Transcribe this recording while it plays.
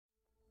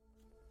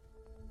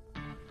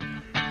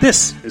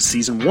This is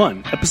Season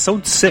 1,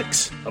 Episode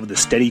 6 of the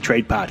Steady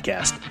Trade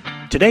Podcast.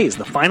 Today is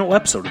the final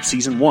episode of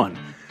Season 1,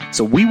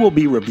 so we will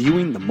be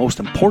reviewing the most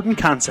important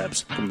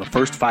concepts from the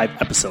first 5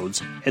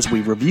 episodes as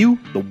we review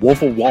The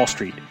Wolf of Wall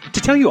Street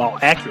to tell you how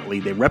accurately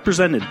they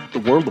represented the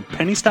world of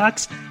penny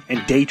stocks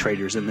and day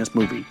traders in this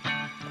movie.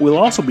 We'll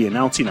also be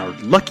announcing our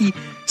lucky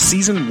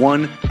Season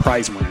 1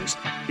 prize winners.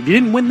 If you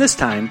didn't win this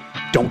time,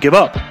 don't give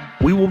up.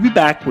 We will be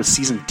back with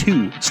Season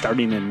 2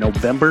 starting in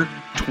November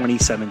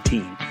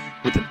 2017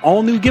 with an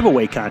all-new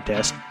giveaway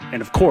contest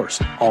and, of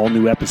course, all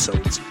new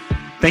episodes.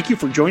 Thank you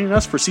for joining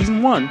us for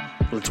Season 1.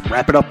 Let's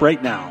wrap it up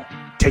right now.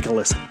 Take a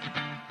listen.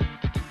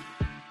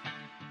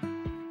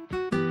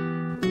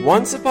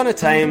 Once upon a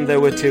time, there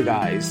were 2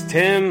 guys,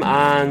 Tim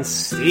and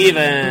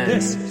Steven.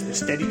 This is the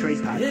Steady Trade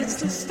Podcast.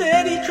 It's the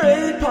Steady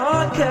Trade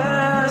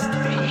Podcast.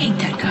 I hate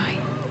that guy.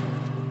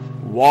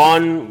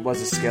 One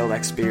was a skilled,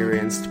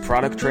 experienced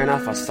product trainer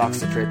for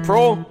Stocks to Trade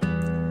Pro.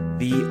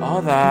 The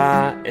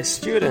other, a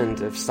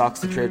student of Stocks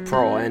to Trade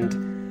Pro,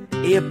 and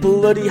a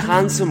bloody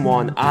handsome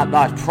one at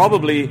that.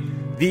 Probably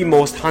the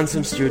most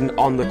handsome student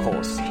on the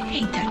course. I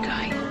hate that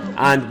guy.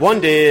 And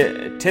one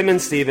day, Tim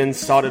and Steven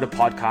started a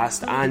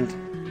podcast,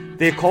 and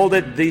they called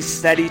it the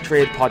Steady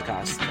Trade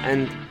Podcast.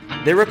 And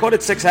they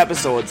recorded 6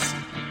 episodes,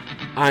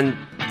 and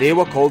they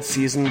were called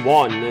Season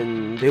 1,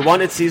 and they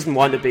wanted Season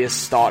 1 to be a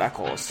starter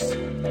course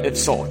of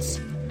sorts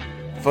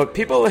for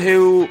people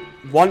who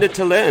wanted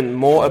to learn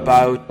more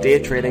about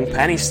day trading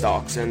penny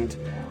stocks. And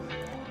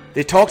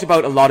they talked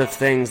about a lot of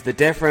things, the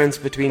difference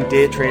between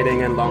day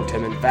trading and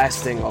long-term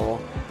investing, or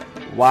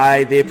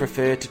why they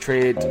prefer to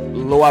trade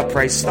lower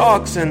price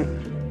stocks,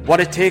 and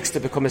what it takes to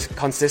become a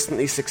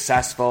consistently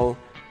successful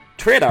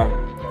trader.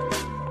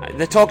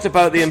 They talked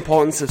about the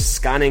importance of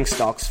scanning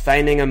stocks,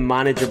 finding a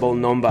manageable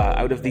number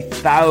out of the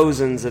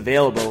thousands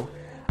available,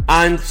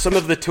 and some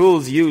of the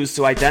tools used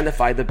to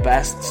identify the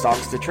best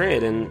stocks to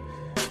trade. And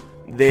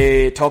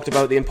they talked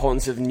about the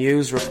importance of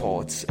news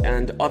reports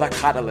and other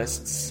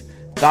catalysts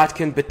that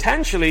can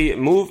potentially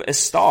move a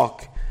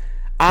stock,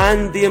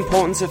 and the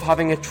importance of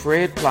having a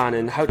trade plan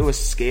and how to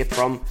escape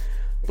from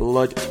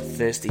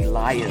bloodthirsty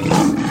lions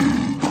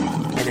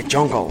in a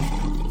jungle,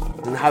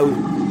 and how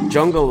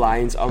jungle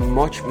lions are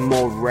much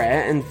more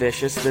rare and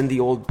vicious than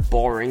the old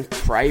boring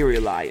prairie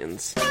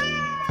lions.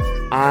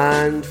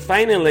 And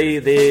finally,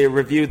 they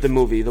reviewed the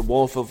movie The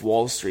Wolf of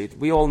Wall Street.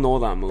 We all know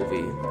that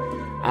movie.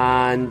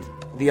 And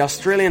the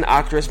Australian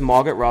actress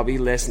Margaret Robbie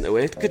listened to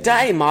it. Good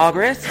day,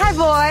 Margaret. Hi,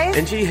 boy.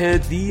 And she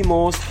heard the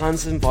most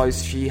handsome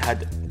voice she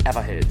had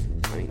ever heard.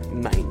 I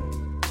mean,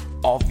 mine.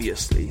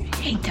 Obviously. I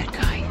hate that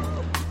guy.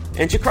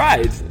 And she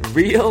cried.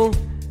 Real,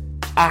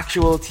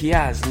 actual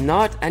tears.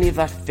 Not any of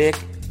that fake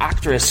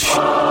actress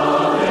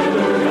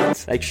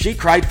shit. Like, she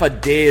cried for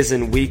days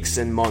and weeks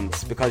and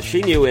months because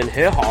she knew in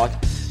her heart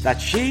that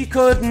she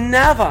could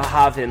never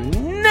have him.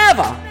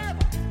 Never.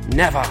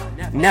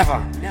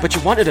 But she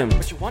wanted him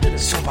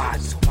so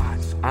bad.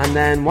 And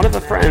then one of her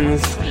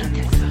friends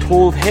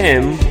told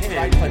him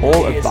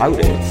all about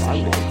it.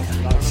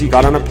 So he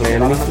got on a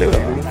plane and he flew it.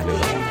 And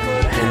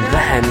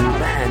then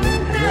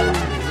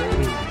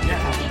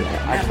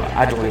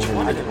I don't even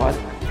know what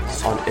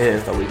on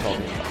earth are we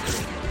talking about.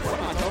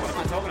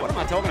 What am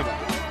I talking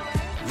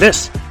about?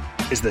 This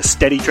is the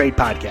Steady Trade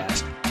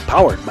Podcast,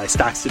 powered by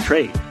Stocks to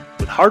Trade,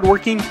 with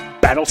hardworking,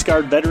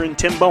 battle-scarred veteran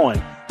Tim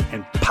Bowen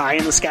and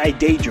pie-in-the-sky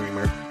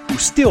daydreamer who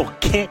still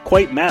can't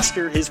quite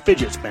master his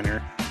fidget spinner,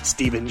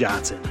 Steven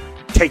Johnson.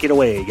 Take it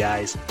away,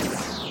 guys.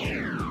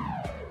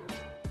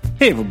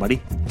 Hey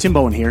everybody, Tim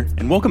Bowen here,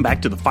 and welcome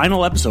back to the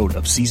final episode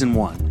of Season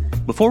 1.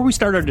 Before we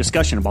start our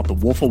discussion about The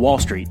Wolf of Wall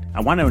Street, I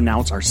want to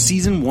announce our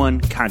Season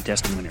 1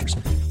 contest winners.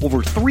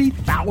 Over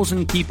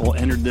 3,000 people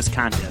entered this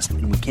contest,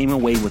 and we came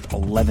away with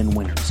 11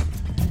 winners.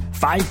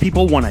 5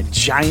 people won a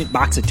giant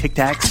box of Tic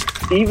Tacs.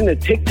 Even the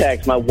Tic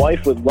Tacs, my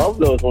wife would love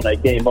those when I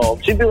came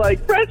home. She'd be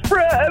like, French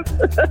press!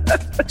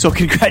 So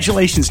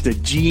congratulations to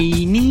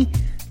Jeannie,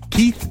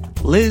 Keith,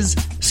 Liz,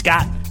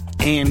 Scott,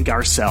 and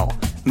Garcelle.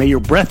 May your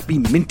breath be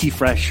minty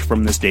fresh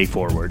from this day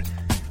forward.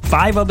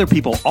 5 other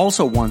people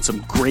also won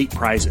some great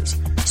prizes.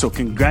 So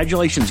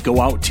congratulations go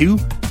out to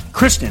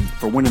Kristen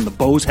for winning the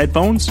Bose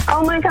headphones.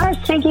 Oh my gosh,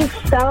 thank you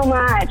so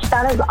much.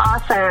 That is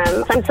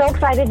awesome. I'm so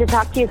excited to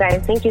talk to you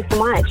guys. Thank you so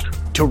much.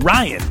 To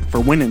Ryan for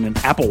winning an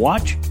Apple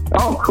Watch.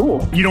 Oh,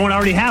 cool. You don't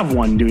already have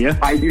one, do you?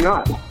 I do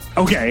not.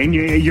 Okay, and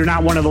you're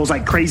not one of those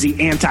like crazy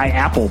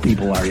anti-Apple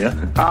people, are you?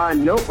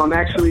 Nope, I'm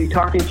actually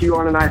talking to you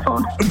on an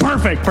iPhone.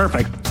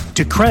 Perfect.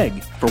 To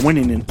Craig for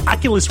winning an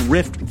Oculus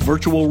Rift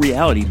virtual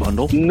reality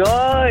bundle.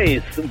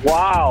 Nice!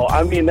 Wow.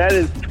 I mean, that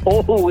is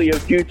totally a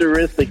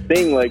futuristic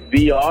thing, like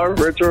VR,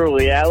 virtual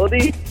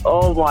reality.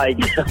 Oh my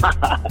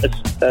gosh.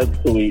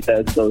 That's sweet.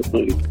 That's so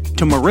sweet.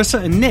 To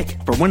Marissa and Nick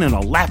for winning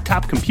a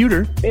laptop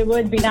computer. It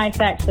would be nice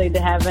actually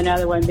to have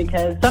another one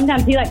because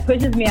sometimes he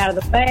pushes me out of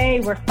the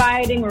way. We're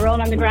fighting. We're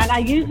rolling on the ground. I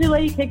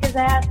usually kick his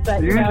ass,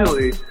 but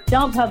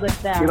don't publish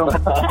that.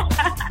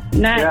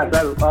 Nice. Yeah,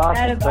 that is awesome.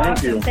 That is Thank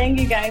awesome. you. Thank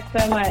you guys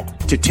so much.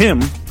 To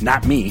Tim,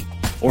 not me,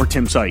 or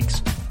Tim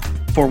Sykes,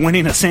 for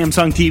winning a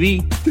Samsung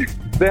TV.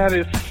 That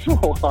is so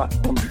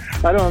awesome.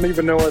 I don't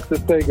even know what to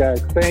say,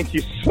 guys. Thank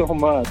you so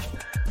much.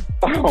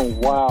 Oh,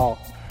 wow.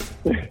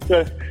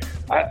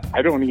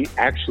 I don't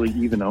actually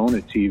even own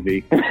a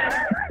TV.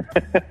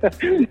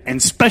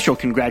 And special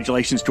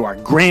congratulations to our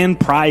grand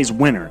prize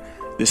winner,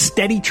 the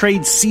Steady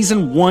Trade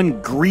Season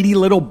 1 greedy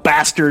little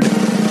bastard,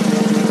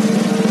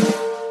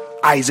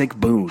 Isaac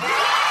Boone.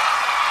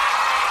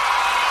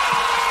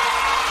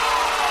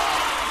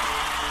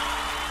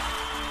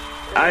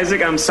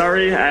 Isaac, I'm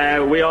sorry.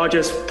 We are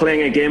just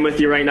playing a game with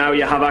you right now.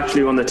 You have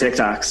actually won the Tic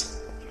Tacs.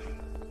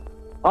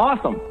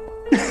 Awesome.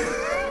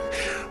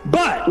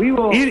 But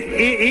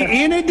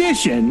in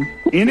addition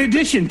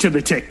to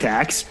the Tic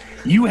Tacs,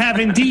 you have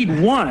indeed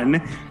won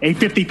a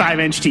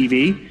 55-inch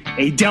TV,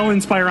 a Dell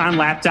Inspiron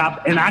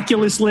laptop, an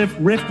Oculus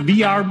Rift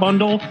VR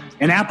bundle,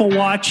 an Apple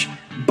Watch,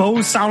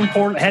 Bose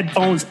Soundport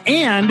headphones,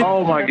 and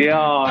oh my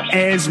gosh!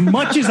 As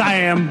much as I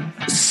am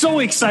so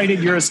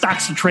excited, you're a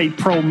Stocks to Trade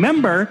Pro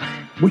member,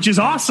 which is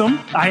awesome.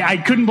 I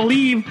couldn't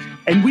believe,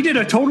 and we did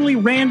a totally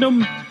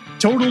random.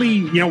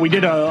 We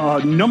did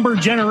a number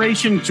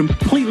generation,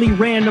 completely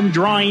random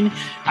drawing.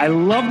 I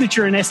love that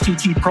you're an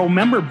STT Pro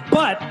member,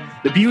 but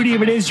the beauty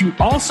of it is you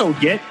also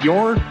get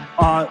your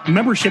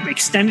membership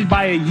extended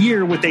by a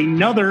year with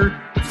another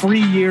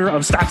free year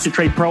of Stocks to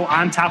Trade Pro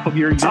on top of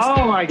your existing.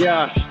 Oh my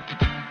gosh.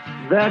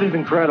 That is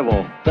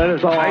incredible. That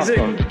is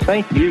awesome. Isaac,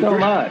 thank you so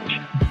much.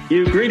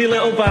 You greedy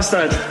little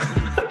bastard.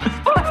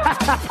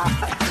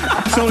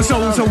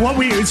 So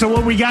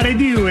what we got to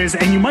do is,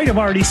 and you might have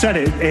already said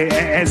it,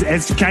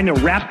 as to kind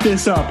of wrap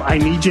this up. I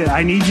need you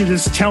to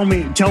just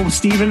tell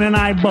Stephen and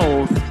I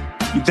both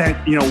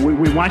that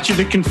we want you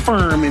to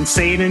confirm and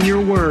say it in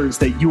your words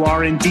that you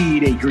are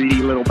indeed a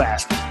greedy little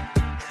bastard.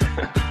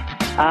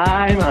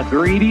 I'm a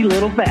greedy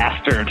little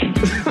bastard.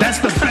 That's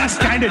the best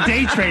kind of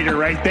day trader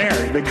right there.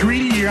 The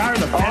greedier you are,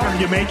 the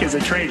better you make as a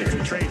trader.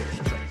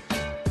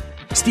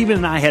 Stephen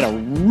and I had a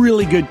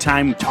really good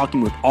time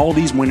talking with all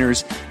these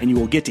winners, and you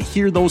will get to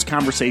hear those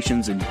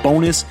conversations in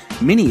bonus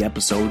mini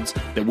episodes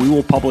that we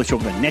will publish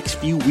over the next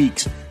few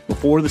weeks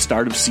before the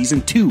start of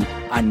Season 2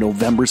 on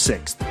November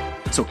 6th.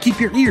 So keep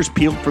your ears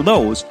peeled for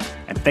those,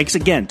 and thanks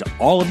again to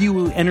all of you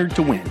who entered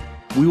to win.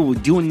 We will be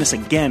doing this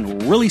again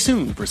really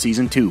soon for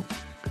Season 2.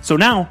 So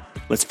now,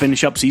 let's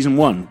finish up Season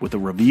 1 with a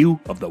review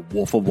of The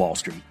Wolf of Wall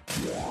Street.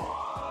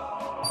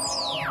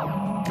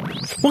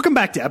 Welcome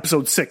back to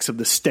Episode 6 of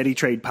the Steady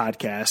Trade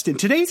Podcast. In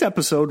today's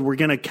episode, we're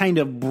going to kind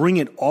of bring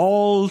it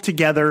all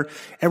together,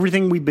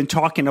 everything we've been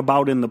talking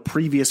about in the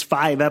previous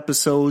 5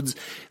 episodes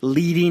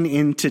leading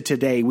into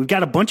today. We've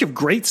got a bunch of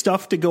great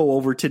stuff to go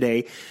over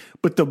today,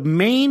 but the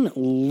main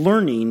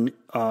learning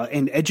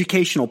and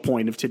educational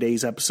point of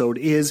today's episode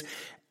is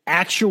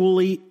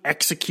actually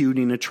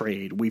executing a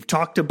trade. We've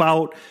talked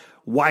about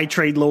why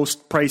trade low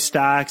price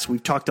stocks.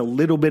 We've talked a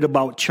little bit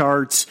about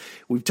charts.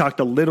 We've talked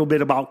a little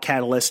bit about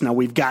catalysts. Now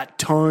we've got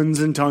tons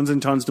and tons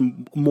and tons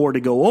more to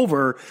go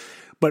over,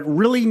 but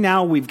really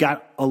now we've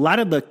got a lot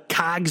of the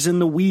cogs in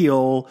the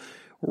wheel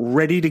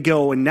ready to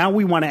go. And now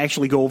we want to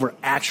actually go over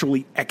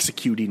actually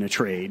executing a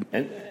trade.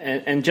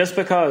 And just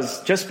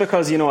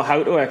because you know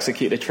how to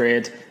execute a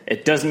trade,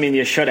 it doesn't mean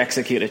you should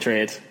execute a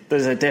trade.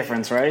 There's a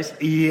difference, right?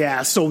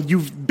 Yeah. So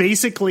you've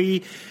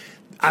basically,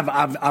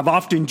 I've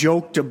often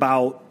joked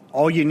about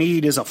all you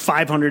need is a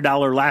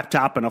 $500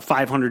 laptop and a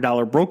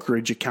 $500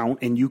 brokerage account,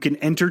 and you can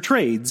enter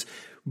trades,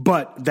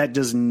 but that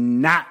does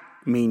not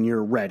mean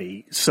you're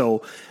ready.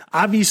 So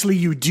obviously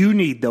you do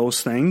need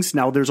those things.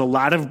 Now there's a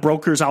lot of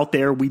brokers out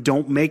there. We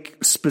don't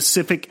make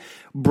specific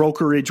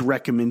brokerage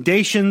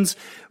recommendations,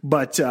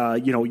 but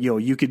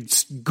you could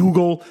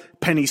Google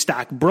penny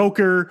stock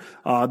broker.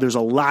 There's a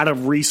lot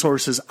of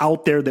resources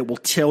out there that will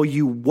tell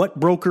you what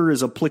broker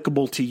is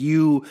applicable to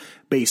you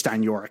based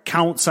on your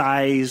account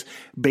size,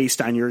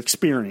 based on your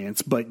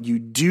experience. But you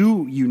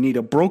need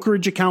a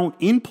brokerage account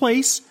in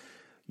place.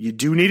 You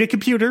do need a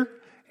computer.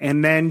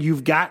 And then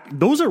you've got,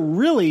 those are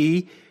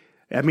really,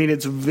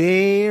 it's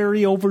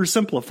very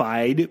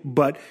oversimplified,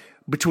 but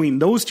between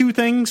those two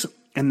things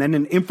and then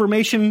an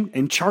information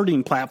and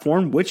charting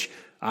platform, which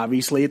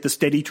obviously at the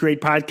Steady Trade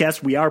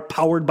Podcast, we are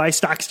powered by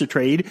Stocks to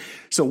Trade.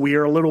 So we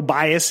are a little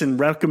biased and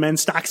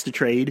recommend Stocks to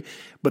Trade.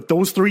 But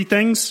those three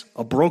things,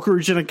 a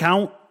brokerage and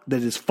account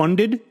that is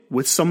funded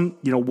with some,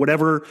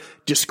 whatever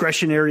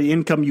discretionary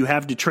income you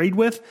have to trade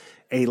with,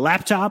 a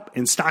laptop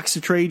and Stocks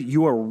to Trade,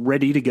 you are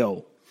ready to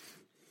go.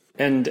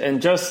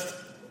 And just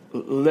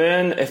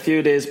learn a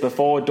few days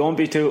before. Don't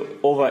be too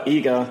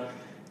over-eager.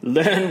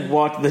 Learn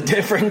what the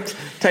different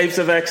types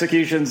of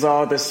executions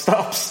are, the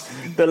stops,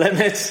 the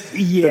limits,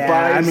 the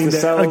buys, the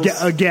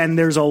sells. Again,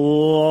 there's a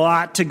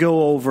lot to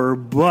go over,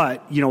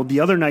 but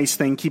the other nice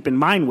thing, keep in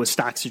mind with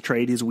Stocks to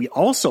Trade, is we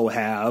also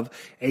have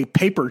a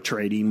paper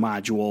trading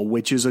module,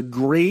 which is a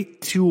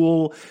great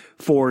tool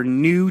for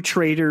new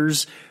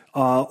traders,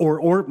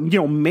 or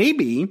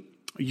maybe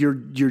you're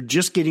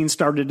just getting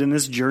started in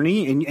this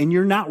journey and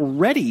you're not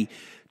ready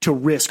to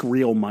risk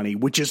real money,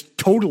 which is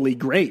totally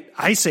great.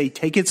 I say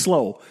take it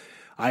slow.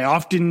 I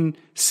often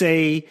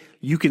say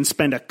you can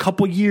spend a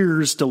couple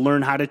years to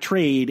learn how to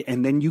trade,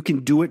 and then you can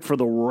do it for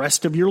the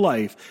rest of your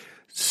life.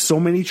 So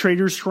many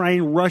traders try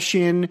and rush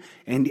in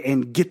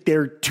and get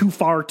there too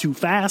far too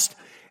fast.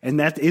 And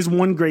that is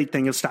one great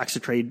thing of Stocks to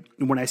Trade.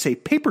 When I say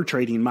paper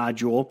trading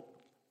module,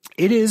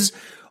 it is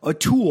a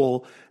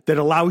tool that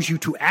allows you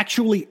to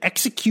actually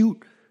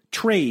execute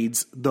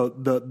trades,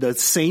 the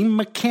same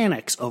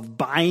mechanics of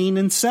buying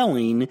and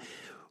selling,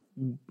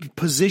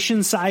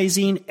 position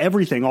sizing,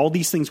 everything, all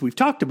these things we've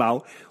talked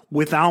about,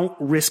 without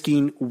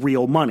risking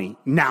real money.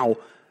 Now,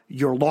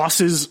 your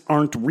losses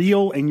aren't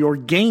real and your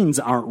gains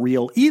aren't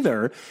real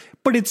either,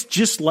 but it's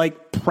just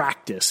like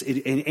practice.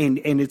 And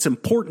it's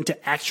important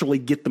to actually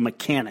get the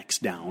mechanics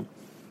down.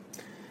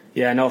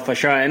 Yeah, no, for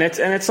sure. And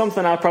it's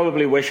something I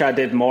probably wish I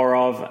did more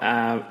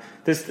of.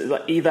 This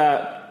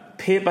either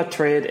paper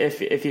trade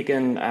if you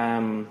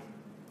can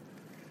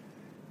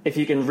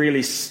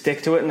really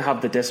stick to it and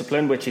have the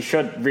discipline, which you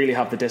should really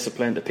have the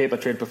discipline to paper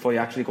trade before you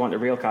actually go into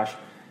real cash.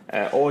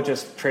 Or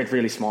just trade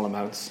really small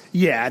amounts.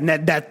 Yeah, and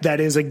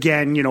that is,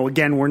 again,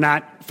 we're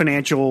not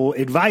financial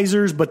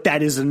advisors, but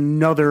that is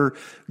another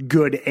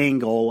good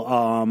angle.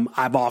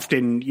 I've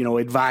often,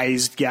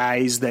 advised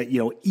guys that,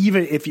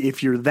 even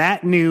if you're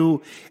that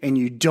new and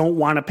you don't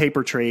want to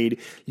paper trade,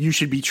 you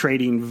should be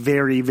trading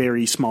very,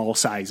 very small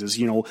sizes,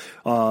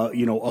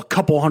 a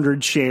couple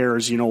hundred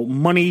shares,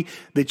 money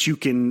that you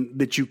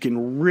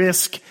can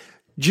risk,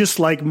 just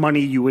like money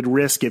you would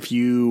risk if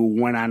you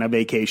went on a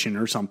vacation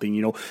or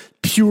something,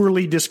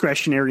 purely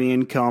discretionary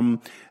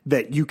income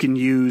that you can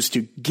use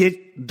to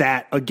get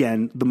that,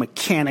 again, the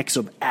mechanics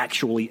of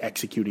actually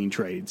executing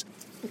trades.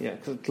 Yeah,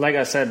 like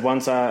I said,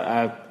 once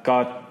I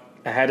got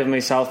ahead of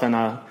myself and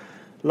I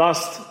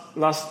lost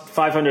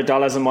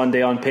 $500 in one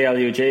day on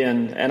PLUG,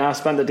 and I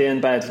spent the day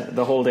in bed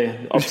the whole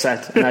day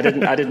upset, and I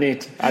didn't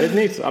eat.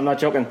 I'm not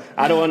joking.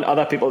 I don't want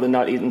other people to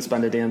not eat and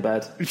spend a day in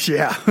bed.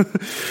 Yeah.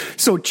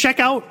 So check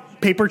out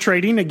paper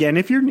trading, again,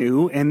 if you're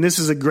new, and this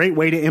is a great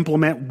way to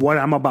implement what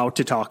I'm about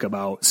to talk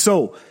about.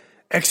 So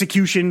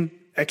execution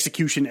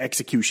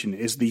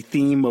is the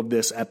theme of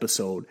this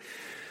episode.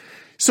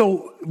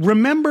 So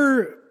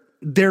remember,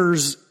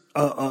 there's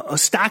a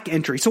stock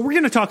entry. So we're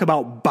going to talk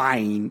about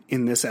buying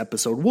in this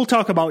episode. We'll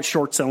talk about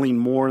short selling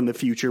more in the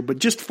future, but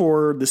just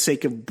for the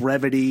sake of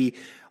brevity,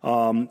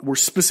 we're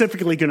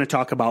specifically going to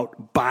talk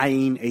about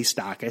buying a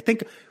stock. I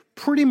think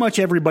pretty much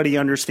everybody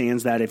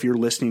understands that if you're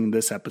listening to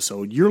this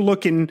episode. You're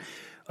looking,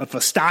 if a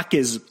stock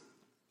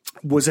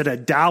was at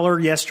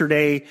 $1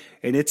 yesterday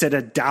and it's at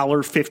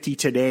 $1.50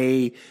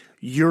 today,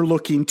 you're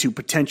looking to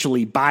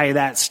potentially buy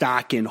that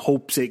stock in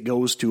hopes it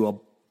goes to a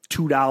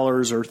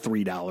 $2 or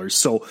 $3.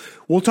 So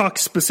we'll talk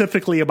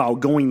specifically about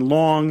going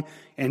long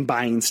and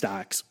buying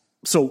stocks.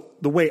 So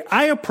the way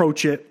I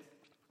approach it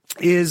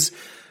is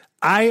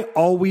I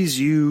always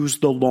use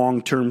the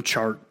long-term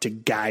chart to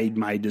guide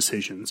my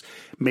decisions.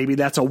 Maybe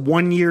that's a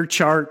 1-year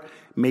chart.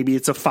 Maybe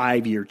it's a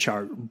 5-year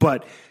chart.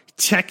 But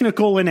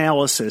technical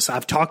analysis,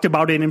 I've talked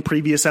about it in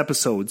previous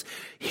episodes.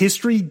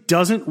 History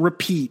doesn't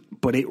repeat,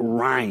 but it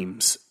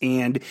rhymes.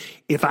 And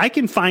if I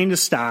can find a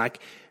stock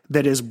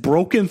that has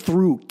broken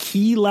through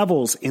key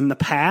levels in the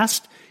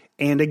past,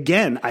 and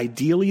again,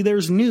 ideally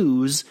there's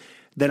news,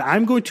 that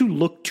I'm going to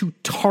look to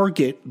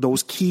target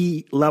those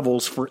key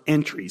levels for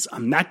entries.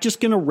 I'm not just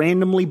going to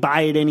randomly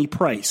buy at any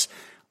price.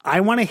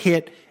 I want to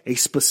hit a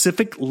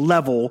specific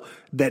level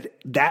that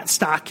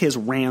stock has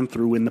ran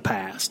through in the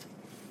past.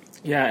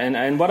 Yeah,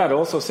 and what I'd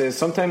also say is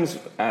sometimes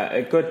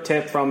a good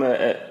tip from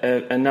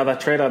another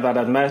trader that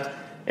I've met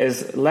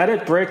is let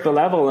it break the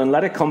level and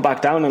let it come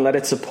back down and let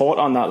it support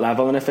on that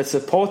level. And if it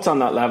supports on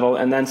that level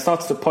and then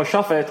starts to push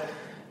off it,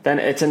 then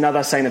it's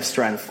another sign of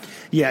strength.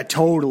 Yeah,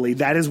 totally.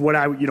 That is what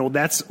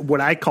that's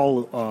what I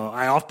call,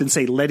 I often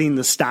say, letting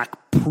the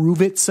stock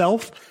prove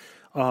itself.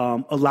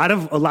 A lot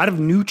of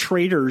new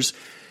traders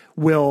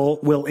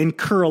will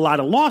incur a lot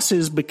of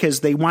losses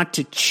because they want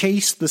to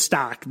chase the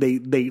stock. They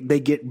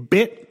get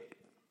bit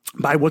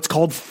by what's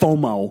called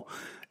FOMO,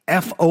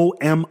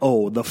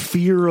 FOMO, the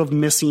fear of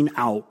missing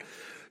out.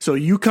 So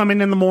you come in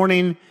the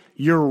morning,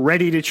 you're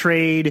ready to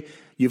trade.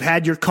 You've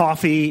had your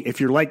coffee.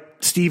 If you're like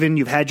Steven,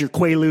 you've had your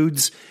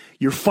Quaaludes.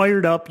 You're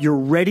fired up. You're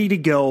ready to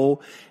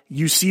go.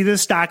 You see the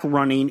stock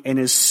running, and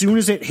as soon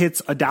as it hits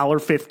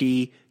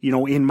 $1.50,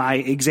 in my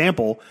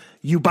example,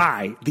 you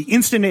buy. The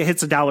instant it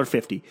hits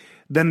 $1.50,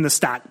 then the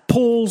stock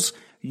pulls.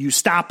 You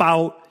stop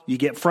out. You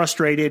get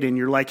frustrated, and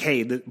you're like,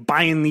 "Hey,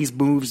 buying these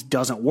moves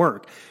doesn't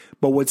work."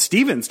 But what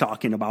Steven's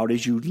talking about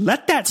is you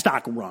let that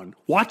stock run.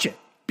 Watch it.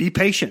 Be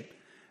patient.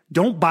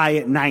 Don't buy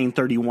at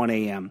 9:31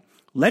 a.m.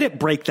 Let it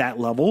break that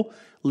level.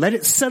 Let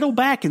it settle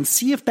back and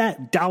see if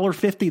that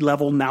 $1.50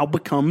 level now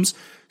becomes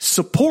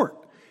support.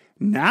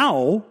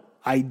 Now,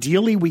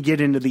 ideally, we get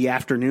into the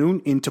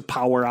afternoon, into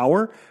power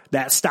hour.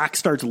 That stock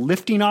starts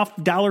lifting off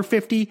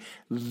 $1.50.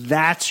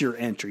 That's your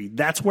entry.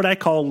 That's what I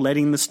call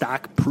letting the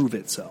stock prove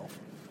itself.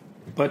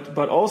 But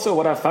also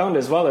what I've found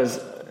as well is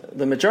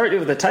the majority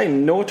of the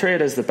time, no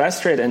trade is the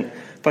best trade. And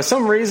For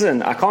some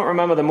reason, I can't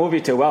remember the movie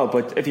too well,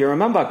 but if you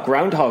remember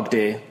Groundhog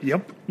Day.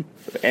 Yep.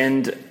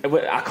 And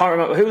I can't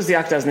remember, who was the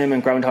actor's name in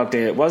Groundhog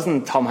Day? It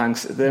wasn't Tom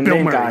Hanks, the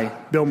main guy.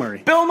 Bill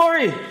Murray. Bill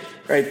Murray!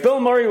 Right, Bill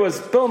Murray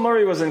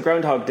was in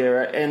Groundhog Day,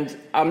 right? And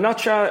I'm not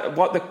sure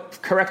what the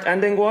correct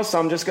ending was, so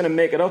I'm just going to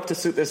make it up to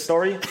suit this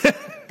story.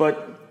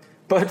 but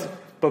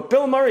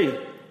Bill Murray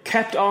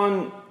kept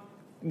on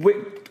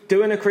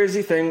doing a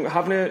crazy thing,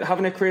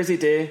 having a crazy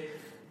day,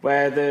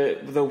 where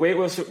the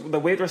waitress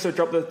would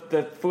drop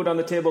the food on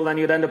the table, and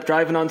you'd end up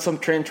driving on some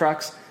train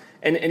tracks,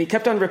 and he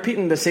kept on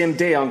repeating the same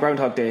day on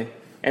Groundhog Day,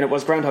 and it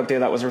was Groundhog Day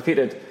that was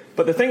repeated.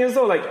 But the thing is,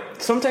 though, like,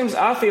 sometimes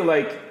I feel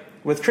like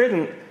with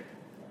trading,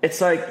 it's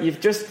like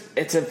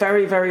it's a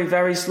very, very,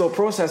 very slow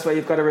process where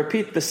you've got to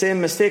repeat the same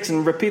mistakes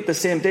and repeat the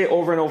same day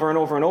over and over and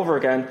over and over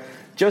again,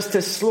 just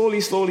to slowly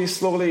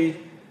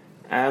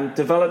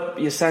develop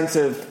your sense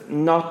of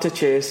not to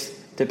chase,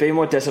 to be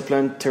more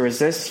disciplined, to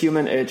resist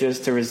human urges,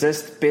 to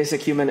resist basic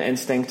human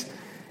instinct.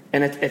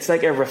 And it's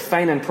like a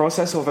refining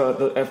process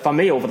for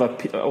me over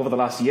the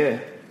last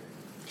year,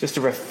 just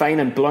to refine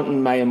and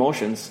blunten my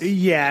emotions.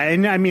 Yeah,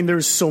 and I mean,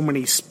 there's so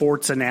many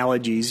sports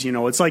analogies. You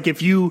know, it's like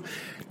if you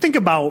think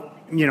about,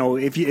 you know,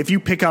 if you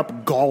pick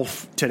up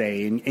golf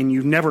today and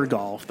you've never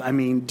golfed, I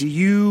mean, do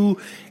you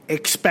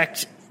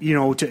expect, you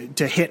know,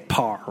 to hit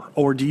par,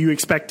 or do you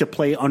expect to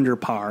play under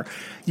par?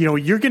 You know,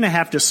 you're going to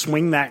have to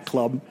swing that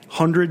club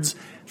hundreds,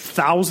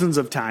 thousands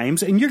of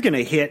times, and you're going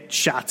to hit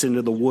shots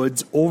into the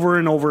woods over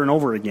and over and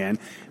over again.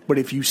 But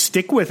if you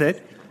stick with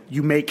it,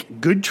 you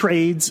make good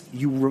trades,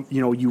 you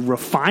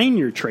refine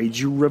your trades,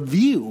 you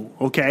review,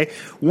 okay?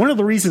 One of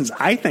the reasons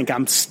I think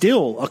I'm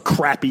still a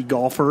crappy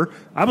golfer,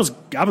 I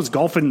was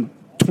golfing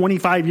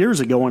 25 years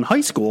ago in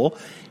high school,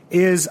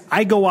 is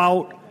I go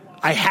out,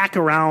 I hack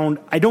around,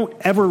 I don't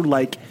ever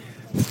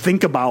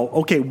think about,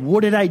 okay,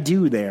 what did I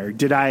do there?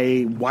 Did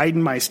I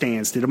widen my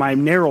stance? Did I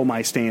narrow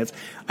my stance?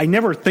 I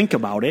never think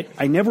about it.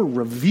 I never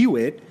review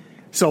it.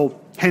 So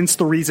hence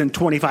the reason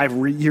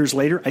 25 years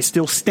later, I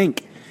still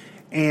stink.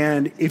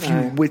 And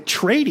with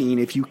trading,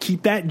 if you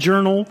keep that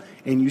journal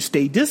and you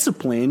stay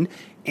disciplined,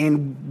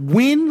 and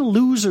win,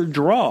 lose, or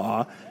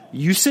draw,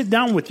 you sit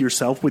down with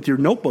yourself with your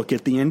notebook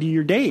at the end of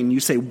your day and you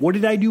say, what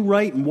did I do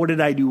right and what did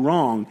I do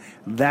wrong?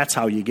 That's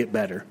how you get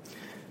better.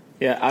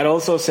 Yeah, I'd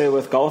also say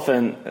with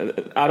golfing,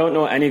 I don't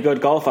know any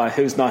good golfer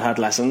who's not had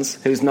lessons,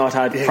 who's not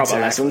had proper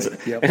lessons.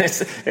 Yep. And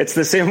it's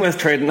the same with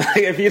trading. Like,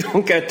 if you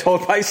don't get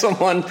taught by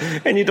someone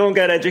and you don't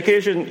get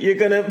education, you're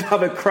going to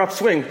have a crap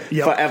swing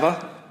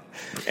forever.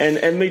 And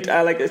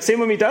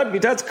same with me dad. My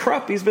dad's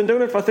crap. He's been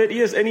doing it for 30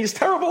 years and he's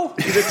terrible.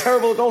 He's a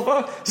terrible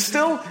golfer.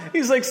 Still,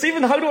 he's like,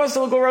 Stephen, how do I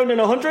still go around in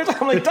 100?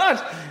 I'm like, Dad,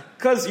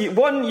 because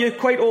one, you're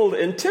quite old,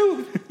 and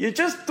two, you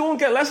just don't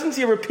get lessons.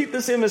 You repeat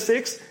the same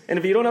mistakes, and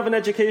if you don't have an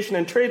education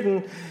in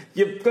trading,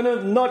 you're going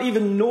to not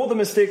even know the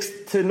mistakes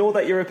to know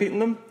that you're repeating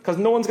them, because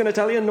no one's going to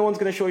tell you and no one's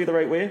going to show you the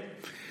right way.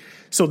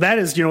 So that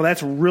is,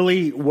 that's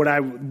really what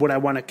I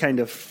want to kind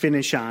of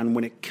finish on.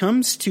 When it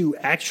comes to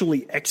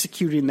actually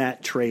executing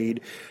that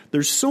trade,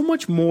 there's so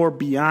much more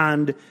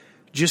beyond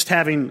just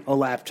having a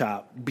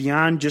laptop,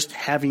 beyond just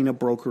having a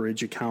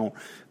brokerage account,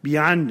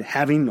 beyond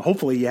having,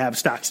 hopefully you have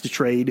stocks to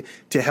trade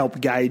to help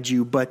guide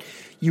you, but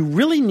you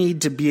really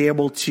need to be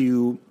able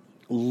to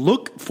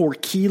look for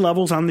key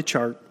levels on the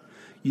chart.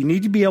 You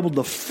need to be able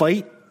to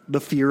fight the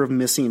fear of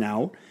missing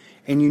out,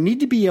 and you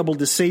need to be able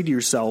to say to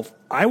yourself,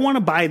 I want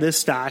to buy this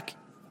stock.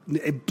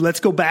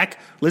 Let's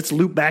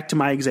loop back to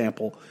my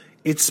example.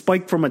 It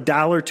spiked from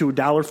 $1 to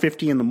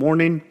 $1.50 in the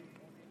morning.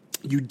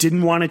 You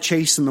didn't want to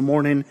chase in the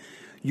morning.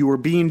 You were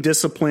being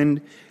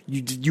disciplined.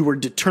 You were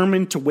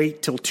determined to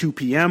wait till 2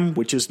 p.m.,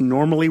 which is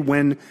normally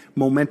when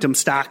momentum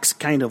stocks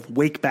kind of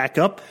wake back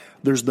up.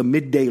 There's the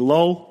midday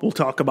lull. We'll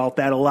talk about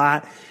that a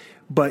lot.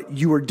 But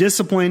you were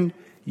disciplined.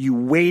 You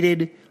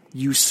waited.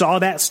 You saw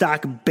that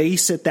stock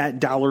base at that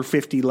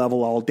 $1.50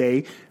 level all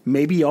day.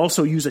 Maybe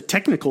also use a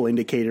technical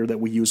indicator that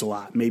we use a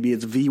lot. Maybe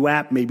it's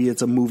VWAP. Maybe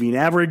it's a moving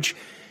average.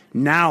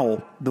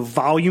 Now the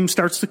volume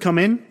starts to come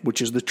in,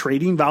 which is the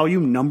trading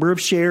volume, number of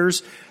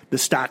shares. The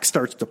stock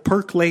starts to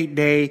percolate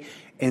day.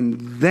 And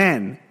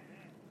then,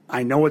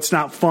 I know it's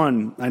not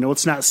fun. I know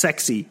it's not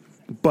sexy,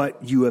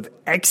 but you have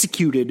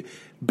executed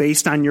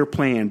based on your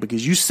plan,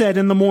 because you said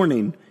in the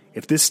morning,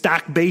 if this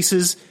stock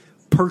bases,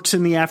 perks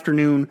in the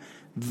afternoon,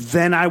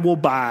 then I will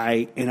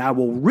buy and I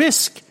will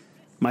risk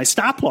my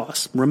stop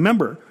loss.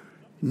 Remember,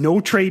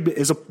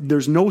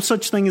 there's no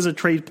such thing as a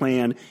trade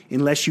plan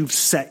unless you've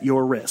set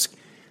your risk.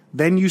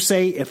 Then you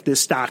say, if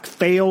this stock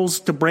fails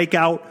to break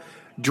out,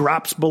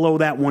 drops below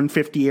that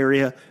 150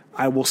 area,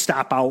 I will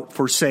stop out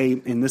for, say,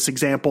 in this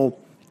example,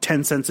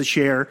 10 cents a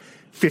share,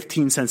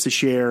 15 cents a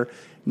share.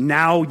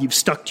 Now you've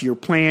stuck to your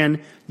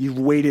plan. You've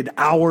waited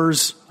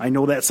hours. I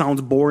know that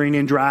sounds boring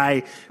and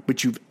dry,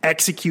 but you've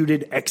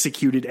executed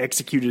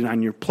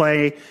on your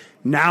play.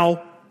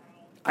 Now,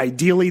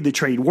 ideally, the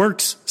trade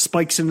works,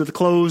 spikes into the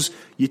close.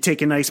 You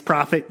take a nice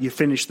profit. You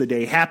finish the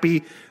day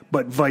happy,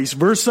 but vice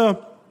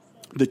versa.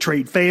 The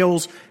trade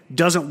fails,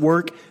 doesn't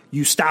work.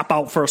 You stop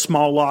out for a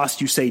small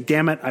loss. You say,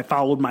 damn it, I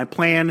followed my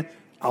plan.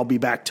 I'll be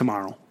back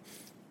tomorrow.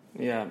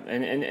 Yeah,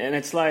 and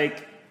it's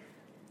like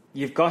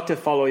you've got to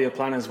follow your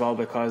plan as well,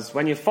 because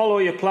when you follow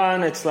your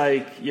plan, it's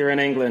like you're in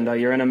England or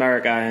you're in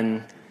America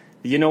and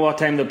you know what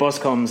time the bus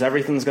comes.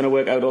 Everything's going to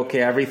work out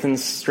okay.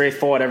 Everything's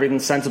straightforward.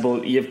 Everything's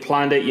sensible. You've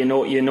planned it. You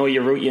know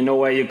your route. You know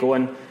where you're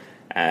going,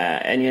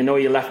 and you know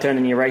your left turn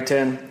and your right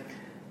turn,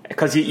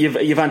 because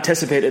you've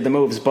anticipated the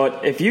moves.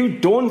 But if you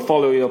don't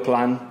follow your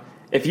plan,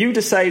 if you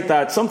decide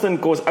that something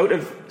goes out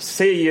of,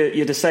 say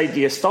you decide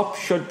your stop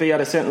should be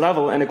at a certain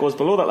level and it goes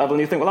below that level,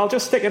 and you think, well, I'll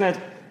just stick in it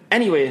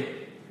anyway,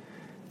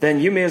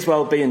 then you may as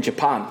well be in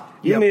Japan.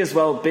 You may as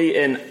well be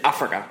in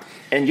Africa.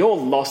 And you're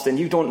lost and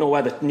you don't know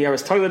where the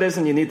nearest toilet is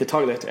and you need the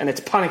toilet and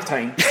it's panic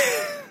time.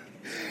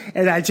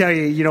 And I tell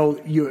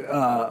you,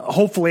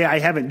 hopefully I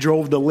haven't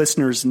drove the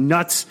listeners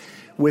nuts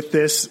with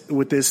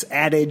this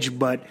adage,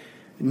 but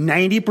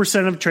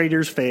 90% of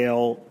traders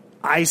fail.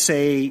 I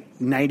say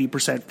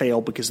 90%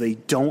 fail because they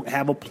don't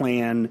have a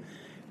plan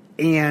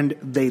and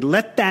they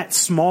let that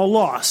small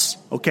loss,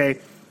 okay,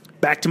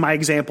 back to my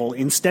example,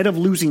 instead of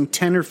losing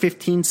 10 or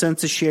 15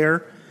 cents a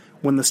share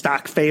when the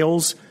stock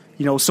fails,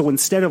 so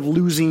instead of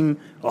losing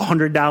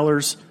 $100,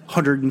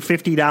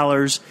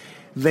 $150,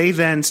 they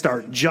then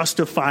start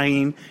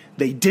justifying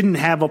they didn't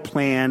have a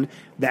plan.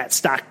 That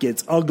stock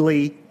gets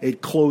ugly.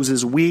 It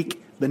closes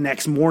weak. The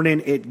next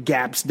morning, it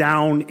gaps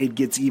down. It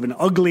gets even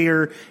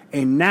uglier.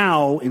 And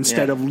now,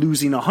 instead of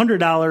losing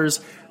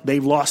 $100,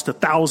 they've lost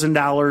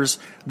 $1,000.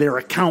 Their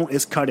account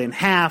is cut in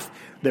half.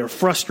 They're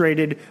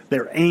frustrated.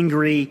 They're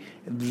angry.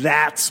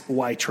 That's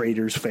why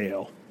traders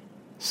fail.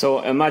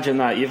 So imagine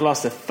that. You've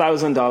lost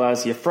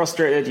 $1,000, you're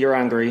frustrated, you're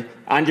angry,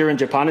 and you're in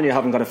Japan and you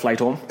haven't got a flight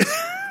home.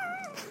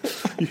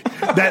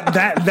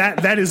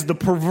 That is the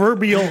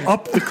proverbial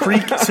up the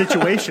creek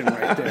situation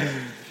right there.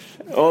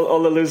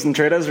 All the losing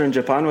traders are in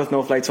Japan with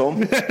no flights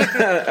home.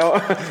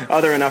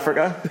 Or they're in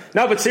Africa.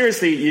 No, but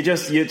seriously,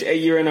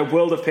 you're in a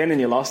world of pain and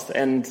you're lost.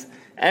 And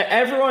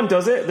everyone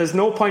does it. There's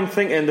no point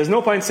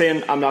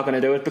saying, I'm not going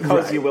to do it,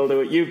 because you will do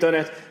it. You've done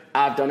it.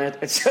 I've done it.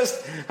 It's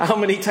just how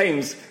many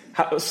times...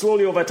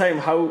 slowly over time,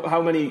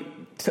 how many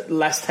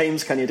less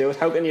times can you do it?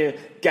 How can you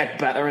get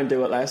better and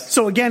do it less?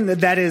 So again,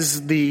 that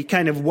is the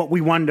kind of what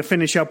we wanted to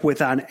finish up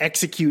with on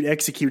execute. I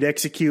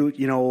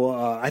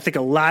think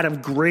a lot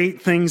of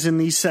great things in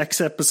these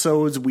 6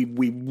 episodes. We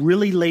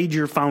really laid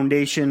your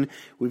foundation.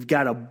 We've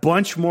got a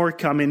bunch more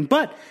coming.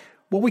 But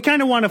what we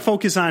kind of want to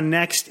focus on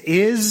next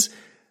is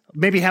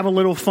maybe have a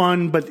little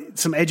fun, but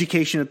some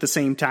education at the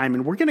same time.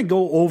 And we're going to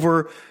go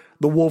over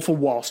The Wolf of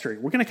Wall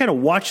Street. We're going to kind of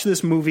watch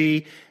this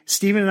movie.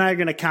 Steven and I are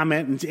going to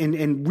comment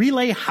and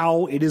relay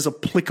how it is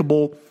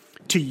applicable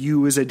to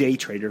you as a day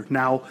trader.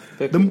 Now,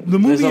 the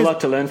movie there's a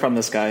lot to learn from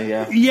this guy,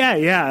 yeah.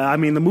 Yeah. I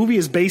mean, the movie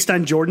is based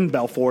on Jordan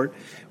Belfort,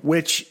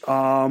 which,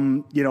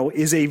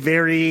 is a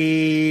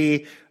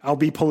very, I'll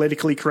be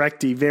politically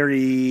correct, a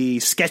very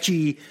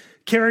sketchy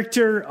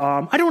character.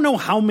 I don't know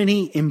how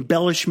many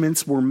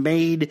embellishments were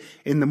made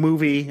in the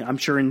movie. I'm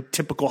sure in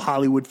typical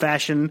Hollywood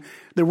fashion,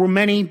 there were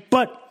many,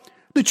 but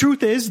the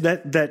truth is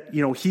that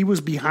he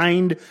was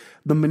behind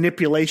the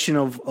manipulation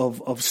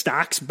of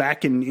stocks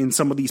back in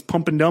some of these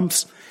pump and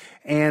dumps,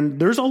 and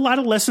there's a lot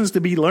of lessons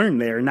to be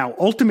learned there. Now,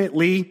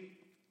 ultimately,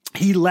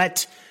 he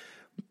let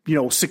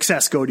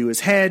success go to his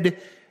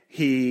head.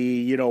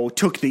 He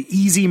took the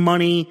easy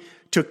money,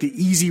 took the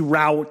easy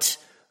route,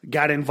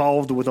 got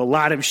involved with a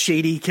lot of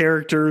shady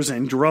characters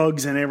and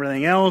drugs and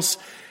everything else,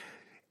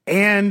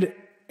 and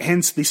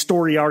hence the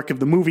story arc of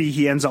the movie,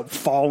 he ends up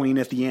falling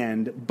at the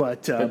end.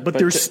 But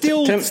there's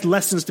still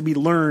lessons to be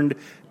learned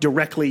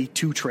directly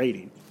to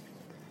trading.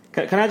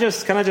 Can I just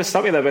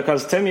stop you there,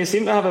 because Tim, you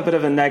seem to have a bit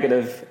of a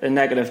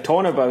negative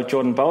tone about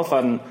Jordan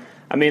Belfort. And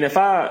I mean, if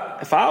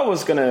I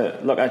was going to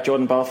look at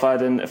Jordan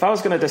Belfort and if I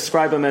was going to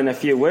describe him in a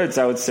few words,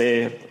 I would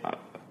say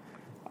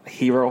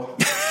hero,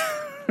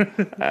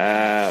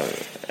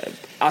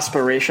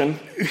 aspiration.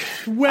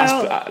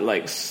 Well,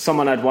 like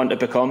someone I'd want to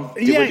become.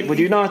 Do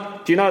you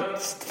not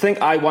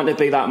think I want to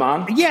be that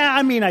man? Yeah,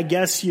 I mean, I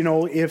guess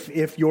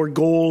if your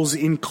goals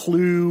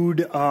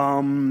include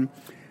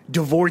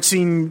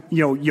divorcing,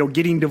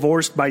 getting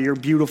divorced by your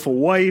beautiful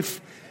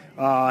wife,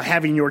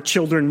 having your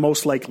children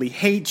most likely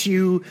hate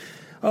you,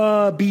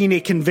 being a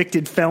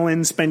convicted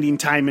felon, spending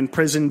time in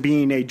prison,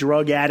 being a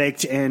drug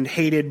addict, and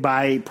hated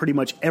by pretty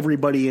much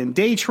everybody in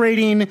day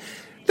trading,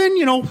 then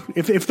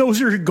if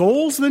those are your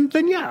goals,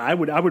 then yeah, I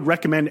would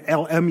recommend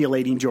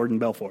emulating Jordan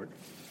Belfort.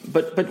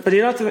 But do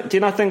you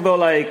not think though,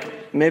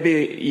 like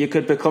maybe you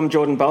could become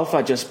Jordan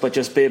Belfort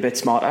just be a bit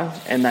smarter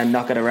and then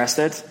not get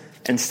arrested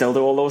and still do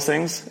all those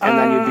things and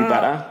then you'd be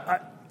better?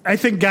 I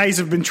think guys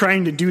have been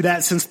trying to do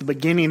that since the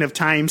beginning of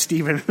time,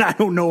 Stephen, and I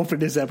don't know if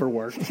it has ever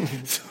worked.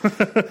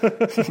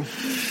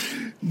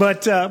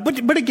 But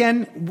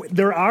again,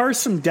 there are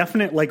some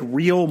definite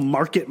real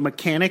market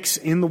mechanics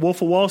in The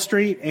Wolf of Wall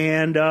Street,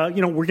 and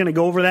we're going to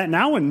go over that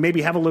now and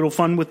maybe have a little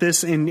fun with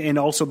this and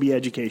also be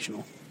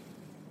educational.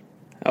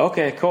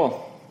 Okay,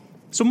 cool.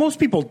 So most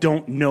people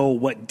don't know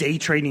what day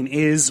trading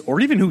is or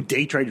even who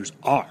day traders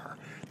are.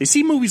 they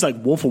see movies like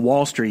Wolf of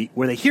Wall Street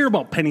where they hear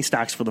about penny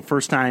stocks for the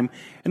first time,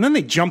 and then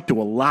they jump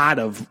to a lot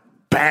of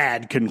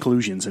bad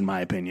conclusions, in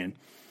my opinion.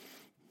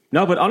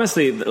 No, but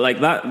honestly, like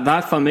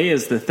that for me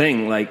is the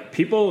thing. Like,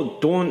 people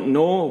don't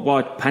know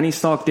what penny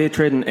stock day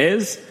trading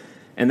is,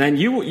 and then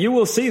you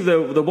will see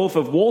the Wolf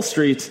of Wall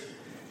Street,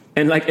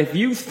 and like, if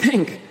you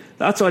think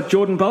that's what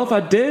Jordan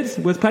Belfort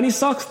did with penny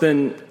stocks,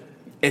 then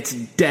it's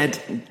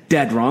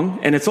dead wrong,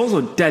 and it's also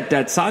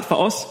dead sad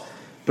for us,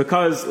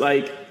 because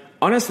like,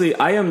 honestly,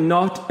 I am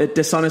not a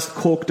dishonest,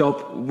 coked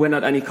up, win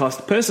at any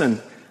cost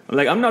person.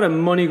 Like, I'm not a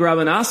money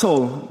grabbing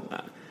asshole,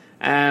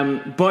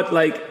 but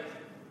like,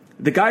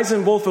 the guys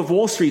in Wolf of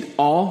Wall Street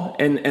are,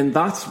 and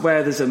that's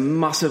where there's a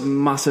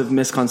massive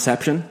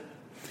misconception.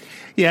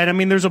 Yeah, and I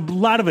mean, there's a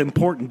lot of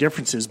important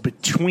differences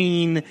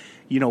between,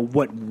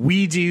 what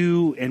we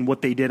do and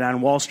what they did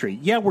on Wall Street.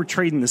 Yeah, we're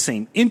trading the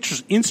same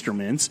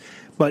instruments,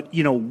 but,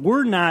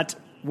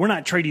 we're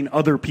not trading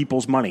other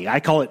people's money. I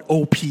call it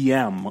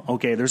OPM,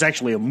 okay? There's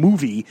actually a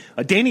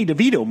Danny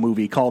DeVito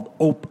movie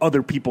called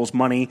Other People's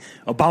Money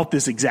about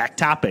this exact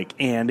topic,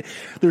 and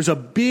there's a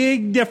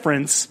big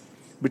difference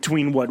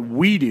between what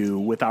we do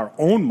with our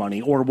own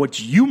money, or what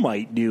you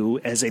might do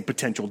as a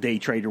potential day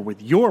trader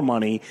with your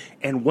money,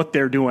 and what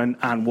they're doing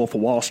on Wolf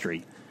of Wall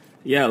Street.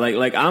 Yeah,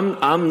 like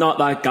I'm not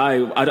that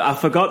guy. I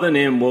forgot the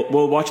name.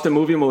 We'll watch the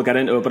movie and we'll get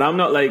into it. But I'm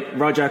not like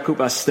Roger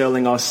Cooper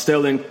Sterling or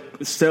Sterling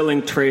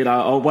Trader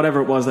or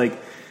whatever it was. Like,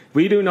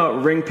 we do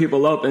not ring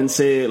people up and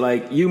say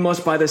like, you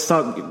must buy this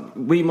stock,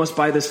 we must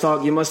buy this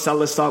stock, you must sell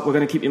this stock, we're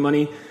going to keep your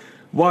money.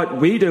 What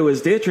we do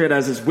as day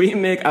traders is we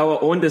make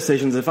our own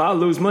decisions. If I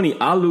lose money,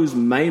 I'll lose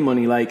my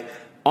money. Like,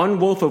 on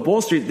Wolf of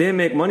Wall Street, they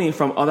make money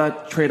from other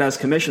traders'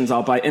 commissions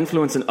or by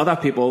influencing other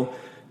people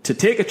to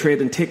take a trade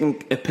and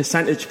taking a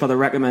percentage for the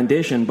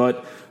recommendation.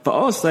 But for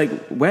us, like,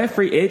 we're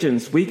free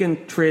agents. We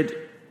can trade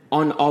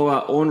on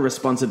our own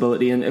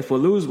responsibility. And if we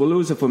lose, we'll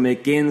lose. If we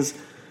make gains,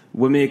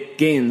 we make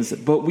gains.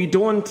 But we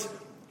don't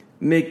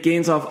make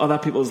gains off other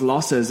people's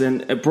losses.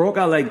 And a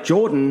broker like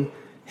Jordan,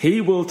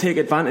 he will take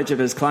advantage of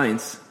his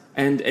clients.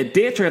 And a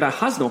day trader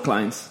has no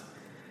clients.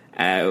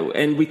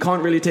 And we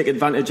can't really take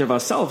advantage of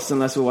ourselves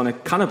unless we want to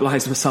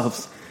cannibalize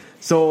ourselves.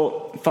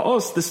 So for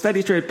us, the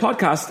Steady Trade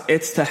podcast,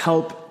 it's to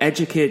help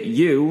educate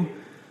you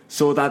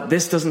so that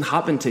this doesn't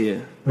happen to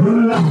you.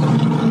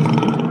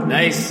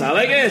 Nice. I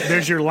like it.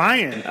 There's your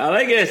lion. I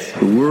like it.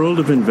 The world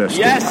of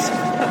investing yes.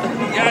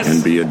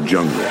 can be a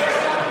jungle.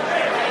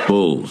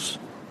 Bulls,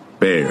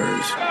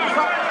 bears,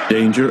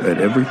 danger at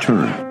every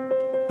turn.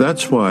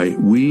 That's why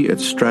we at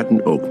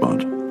Stratton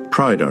Oakmont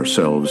pride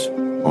ourselves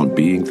on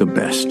being the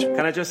best.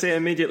 Can I just say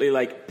immediately,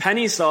 like,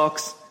 penny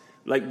stocks,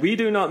 like, we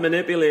do not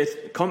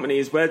manipulate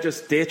companies. We're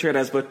just day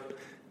traders. But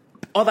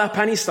other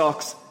penny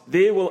stocks,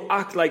 they will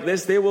act like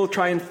this. They will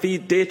try and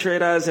feed day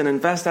traders and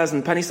investors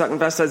and penny stock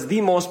investors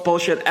the most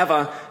bullshit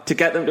ever to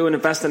get them to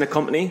invest in a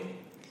company.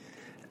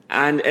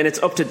 And it's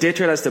up to day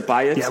traders to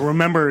buy it. Yeah,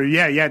 remember,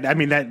 I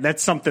mean,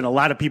 that's something a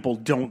lot of people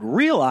don't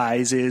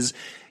realize is,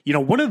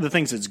 one of the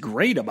things that's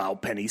great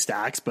about penny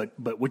stocks, but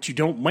what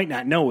you might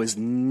not know is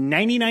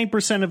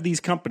 99% of these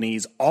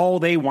companies, all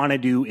they want to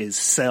do is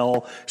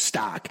sell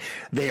stock.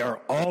 They are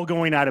all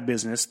going out of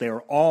business. They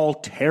are all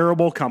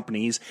terrible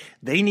companies.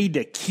 They need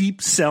to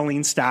keep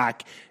selling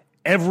stock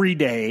every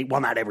day.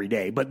 Well, not every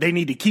day, but they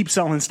need to keep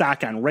selling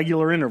stock on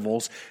regular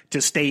intervals to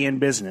stay in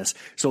business.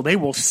 So they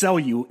will sell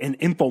you an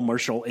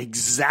infomercial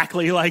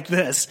exactly like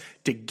this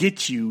to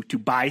get you to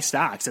buy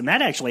stocks. And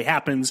that actually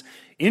happens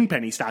in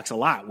penny stocks a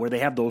lot, where they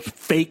have those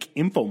fake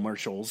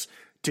infomercials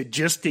to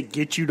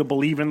get you to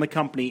believe in the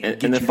company.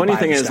 And the funny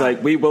thing is,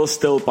 like, we will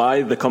still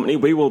buy the company.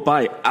 We will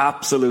buy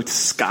absolute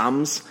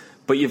scams.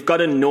 But you've got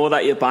to know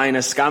that you're buying a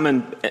scam.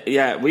 And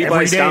we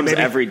buy scams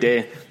every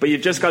day. But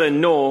you've just got to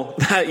know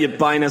that you're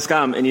buying a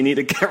scam, and you need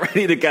to get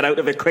ready to get out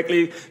of it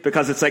quickly,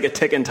 because it's like a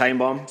ticking time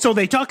bomb. So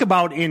they talk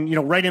about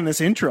right in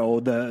this intro,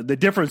 the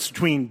difference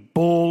between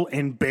bull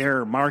and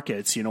bear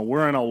markets.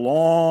 We're in a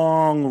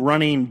long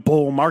running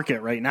bull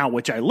market right now,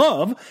 which I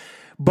love.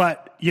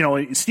 But,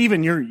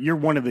 Stephen,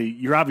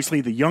 you're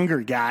obviously the younger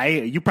guy.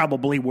 You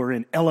probably were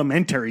in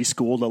elementary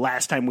school the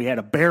last time we had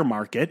a bear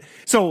market.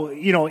 So,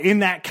 in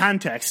that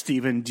context,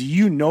 Stephen, do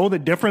you know the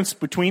difference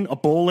between a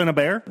bull and a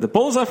bear? The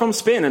bulls are from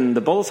Spain, and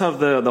the bulls have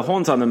the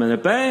horns on them. And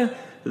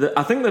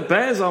I think the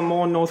bears are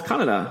more North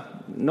Canada.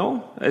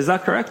 No? Is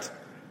that correct?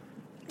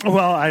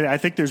 Well, I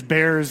think there's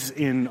bears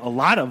in a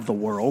lot of the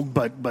world,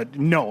 but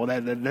no,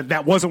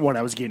 that wasn't what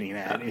I was getting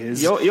at.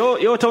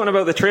 You're talking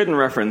about the trading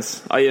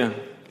reference, are you?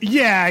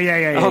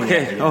 Yeah.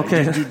 Okay.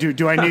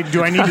 Do I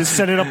need to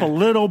set it up a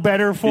little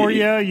better for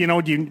you?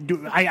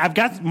 I've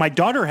got, my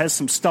daughter has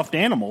some stuffed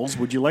animals.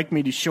 Would you like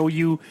me to show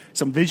you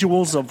some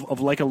visuals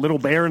of like a little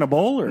bear and a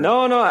bull? Or?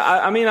 No.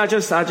 I mean, I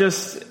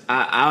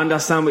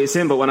understand what you're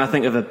saying, but when I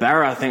think of a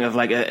bear, I think of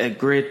like a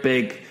great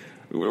big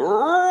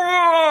roar.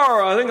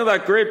 I think of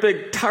that great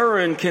big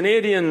towering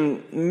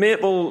Canadian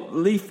maple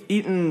leaf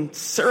eating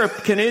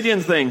syrup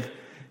Canadian thing.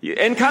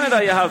 In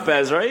Canada, you have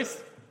bears, right?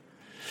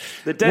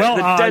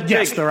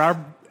 Yes, there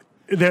are.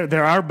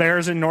 There are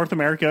bears in North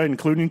America,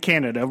 including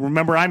Canada.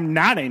 Remember, I'm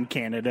not in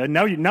Canada.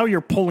 Now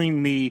you're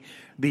pulling the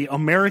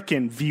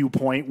American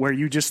viewpoint where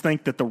you just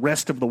think that the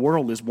rest of the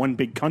world is one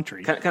big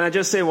country. Can I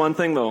just say one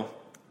thing, though?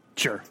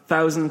 Sure.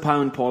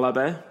 1,000-pound polar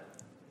bear.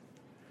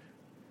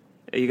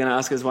 Are you going to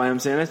ask us why I'm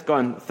saying it? Go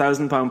on,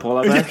 1,000-pound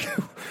polar bear.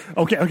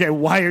 Okay.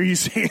 Why are you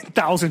saying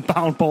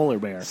 1,000-pound polar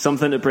bear?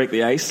 Something to break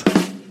the ice.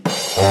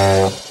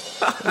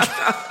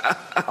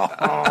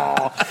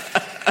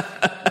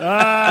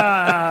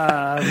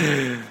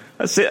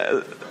 I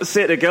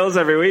say it to girls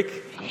every week.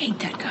 I hate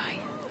that guy.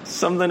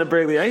 Something to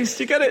break the ice.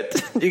 You get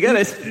it? You get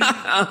it?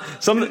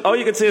 Something. Oh,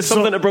 you could say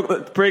something to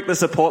break the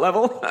support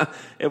level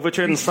if we're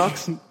trading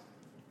stocks. Yeah.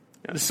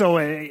 So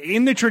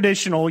in the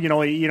traditional,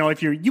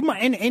 if you might,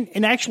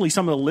 and actually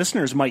some of the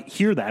listeners might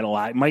hear that a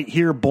lot. Might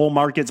hear bull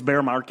markets,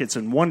 bear markets,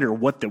 and wonder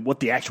what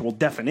the actual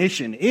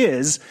definition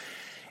is.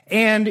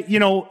 And,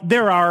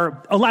 there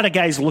are a lot of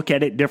guys look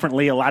at it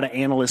differently. A lot of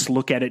analysts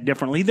look at it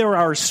differently. There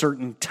are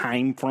certain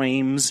time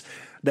frames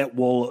that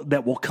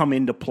will come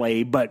into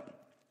play. But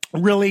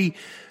really,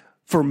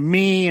 for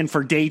me and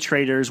for day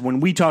traders,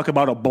 when we talk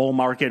about a bull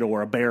market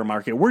or a bear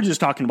market, we're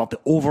just talking about the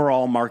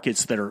overall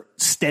markets that are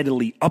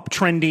steadily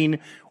uptrending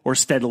or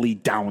steadily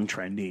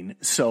downtrending.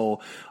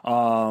 So,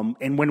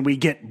 and when we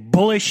get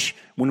bullish,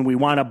 when we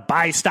want to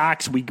buy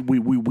stocks, we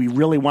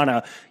really want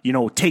to,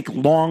 take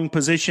long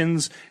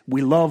positions.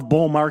 We love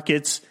bull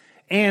markets.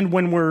 And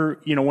when we're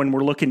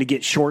looking to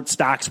get short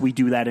stocks, we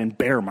do that in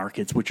bear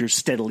markets, which are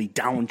steadily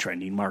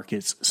downtrending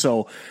markets.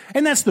 So,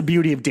 and that's the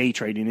beauty of day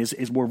trading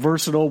is we're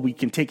versatile. We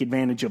can take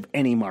advantage of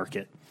any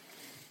market.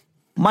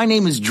 My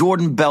name is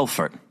Jordan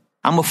Belfort.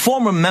 I'm a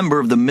former member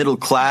of the middle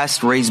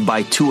class raised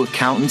by two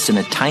accountants in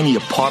a tiny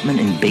apartment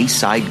in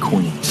Bayside,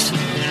 Queens.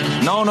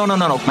 No.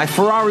 My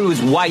Ferrari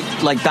was white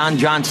like Don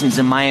Johnson's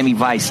in Miami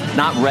Vice,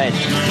 not red.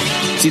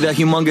 See that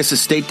humongous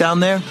estate down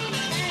there?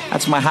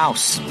 That's my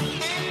house.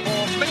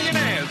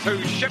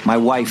 My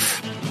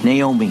wife,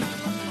 Naomi,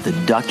 the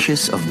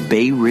Duchess of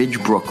Bay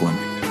Ridge, Brooklyn,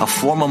 a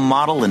former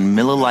model and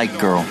Miller Lite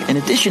girl. In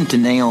addition to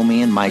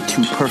Naomi and my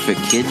two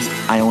perfect kids,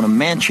 I own a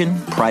mansion,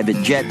 private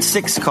jet,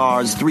 6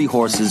 cars, 3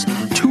 horses,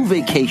 2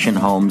 vacation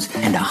homes,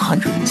 and a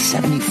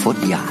 170-foot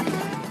yacht.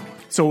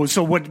 So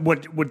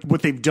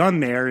what they've done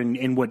there,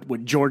 and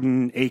what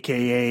Jordan,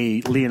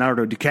 a.k.a.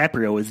 Leonardo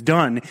DiCaprio, has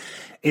done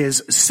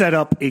is set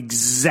up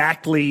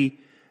exactly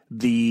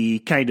the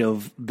kind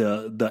of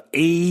the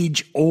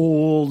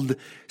age-old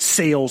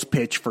sales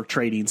pitch for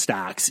trading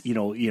stocks.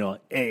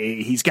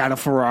 He's got a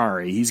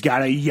Ferrari, he's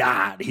got a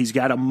yacht, he's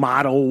got a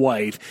model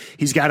wife,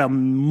 he's got a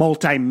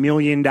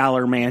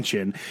multi-million-dollar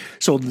mansion.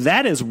 So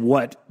that is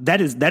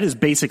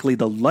basically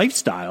the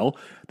lifestyle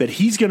that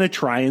he's going to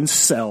try and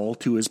sell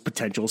to his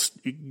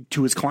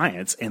to his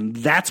clients. And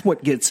that's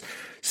what gets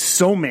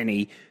so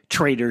many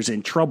traders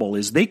in trouble,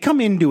 is they come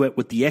into it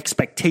with the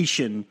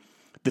expectation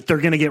that they're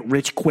going to get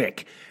rich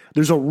quick.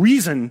 There's a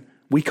reason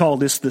we call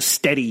this the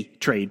Steady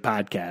Trade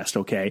Podcast,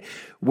 okay?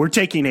 We're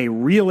taking a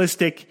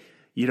realistic,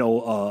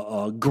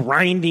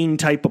 grinding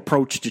type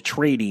approach to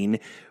trading.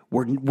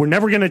 We're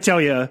never going to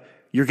tell you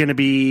you're going to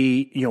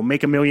be,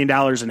 make $1 million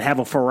and have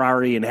a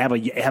Ferrari and have a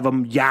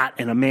yacht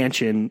and a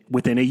mansion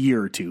within a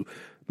year or two.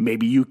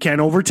 Maybe you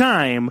can over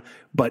time,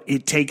 but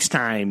it takes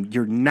time.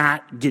 You're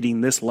not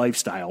getting this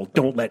lifestyle.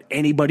 Don't let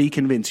anybody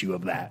convince you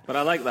of that. But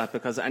I like that,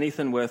 because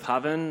anything worth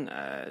having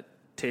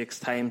takes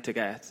time to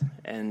get,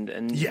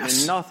 and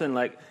yes. Nothing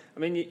like,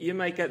 you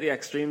might get the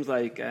extremes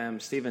like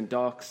Stephen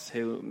Docks,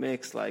 who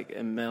makes like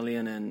 $1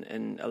 million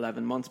in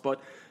 11 months,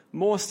 but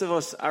most of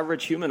us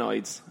average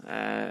humanoids,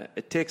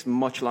 it takes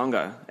much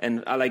longer.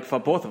 And for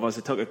both of us,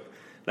 it took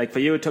for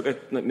you it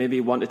took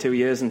maybe 1 to 2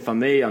 years, and for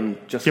me, I'm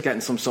just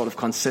getting some sort of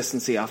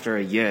consistency after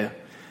a year,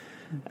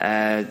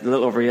 a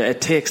little over a year.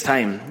 It takes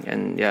time,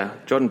 and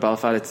Jordan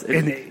Belfort,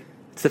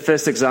 it's the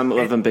first example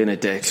of him being a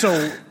dick.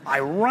 So,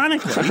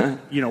 ironically,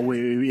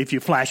 if you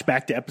flash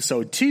back to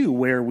episode 2,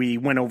 where we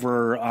went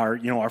over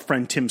our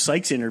friend Tim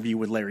Sykes' interview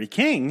with Larry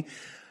King,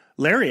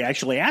 Larry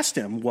actually asked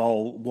him,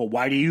 well,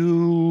 why do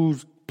you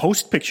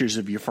post pictures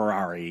of your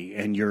Ferrari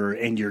and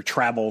your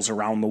travels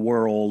around the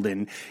world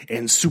and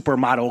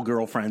supermodel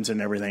girlfriends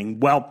and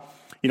everything? Well,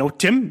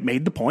 Tim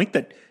made the point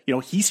that,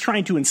 he's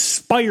trying to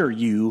inspire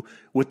you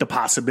with the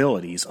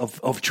possibilities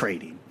of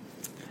trading.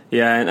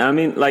 Yeah,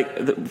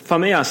 and for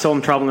me, I saw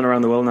him traveling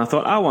around the world, and I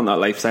thought, I want that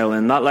lifestyle,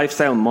 and that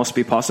lifestyle must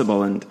be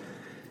possible. And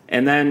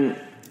then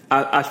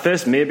at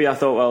first, maybe I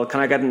thought, well,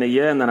 can I get it in a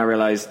year? And then I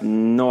realized,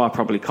 no, I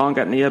probably can't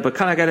get it in a year. But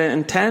can I get it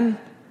in 10?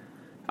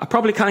 I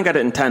probably can't get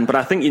it in 10. But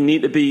I think you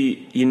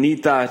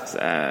need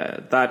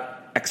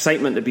that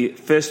excitement to be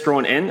first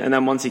drawn in, and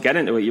then once you get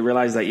into it, you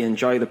realize that you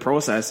enjoy the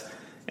process.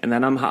 And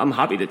then I'm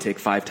happy to take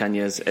 5-10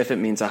 years if it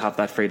means I have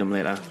that freedom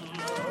later.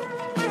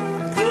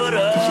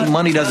 See,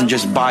 money doesn't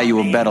just buy you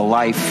a better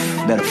life,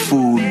 better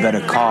food,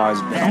 better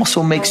cars, but it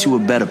also makes you a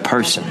better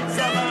person.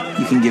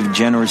 You can give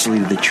generously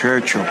to the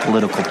church or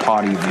political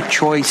party of your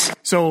choice.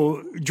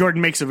 So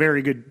Jordan makes a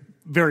very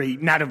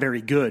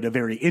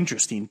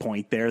interesting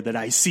point there that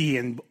I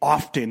see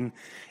often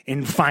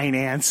in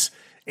finance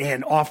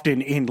and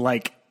often in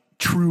like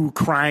true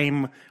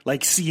crime,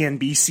 like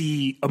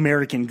CNBC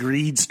American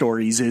Greed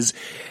stories, is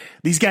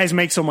these guys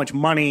make so much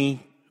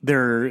money.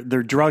 They're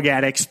drug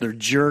addicts. They're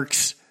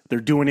jerks. They're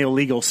doing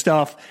illegal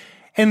stuff.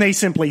 And they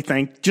simply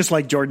think, just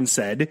like Jordan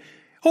said,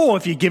 oh,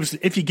 if you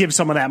give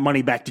some of that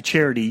money back to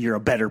charity, you're a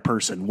better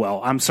person.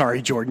 Well, I'm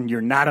sorry, Jordan,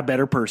 you're not a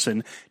better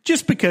person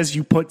just because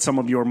you put some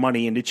of your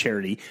money into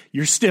charity.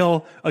 You're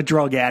still a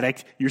drug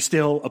addict. You're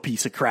still a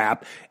piece of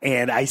crap.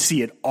 And I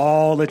see it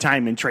all the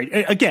time in trade.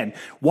 Again,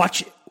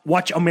 watch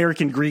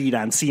American Greed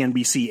on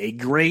CNBC, a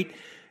great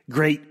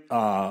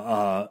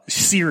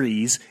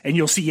series, and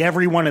you'll see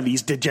every one of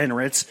these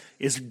degenerates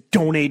is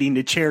donating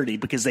to charity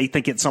because they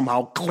think it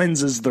somehow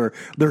cleanses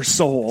their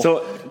soul.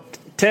 So,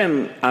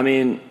 Tim, I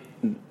mean,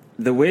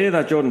 the way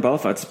that Jordan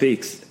Belfort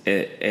speaks,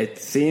 it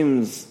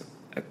seems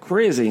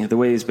crazy the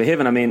way he's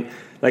behaving. I mean,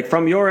 like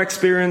from your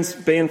experience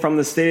being from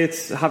the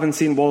States, having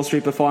seen Wall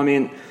Street before, I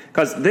mean,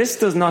 because this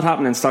does not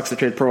happen in Stocks to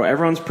Trade Pro.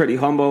 Everyone's pretty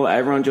humble.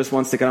 Everyone just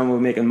wants to get on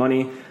with making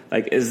money.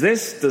 Like, does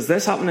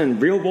this happen in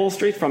real Wall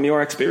Street from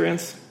your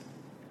experience?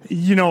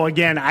 You know,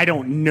 again, I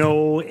don't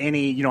know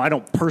any, I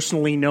don't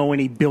personally know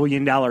any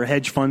billion-dollar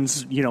hedge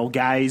funds,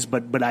 guys,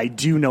 but I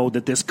do know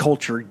that this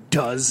culture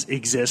does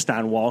exist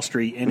on Wall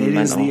Street, and it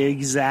is the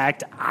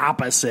exact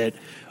opposite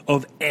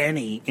of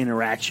any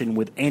interaction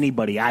with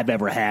anybody I've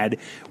ever had,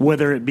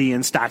 whether it be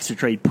in Stocks to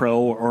Trade Pro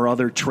or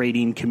other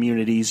trading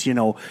communities.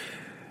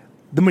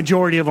 The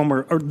majority of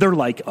them they're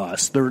like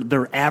us.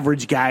 They're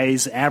average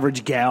guys,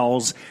 average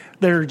gals.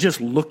 They're just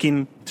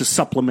looking to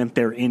supplement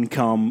their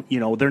income.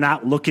 They're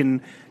not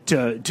looking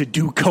to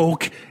do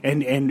coke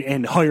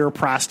and hire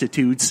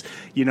prostitutes,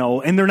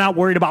 and they're not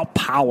worried about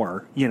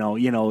power.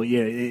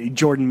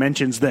 Jordan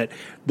mentions that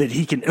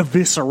he can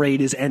eviscerate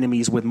his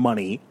enemies with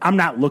money. I'm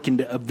not looking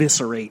to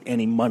eviscerate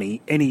any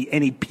money,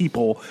 any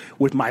people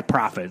with my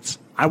profits.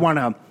 I want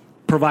to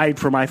provide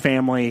for my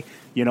family.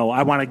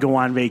 I want to go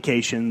on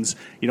vacations.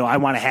 I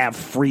want to have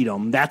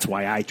freedom. That's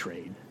why I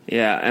trade.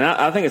 Yeah, and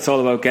I think it's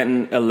all about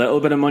getting a little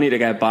bit of money to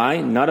get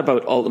by, not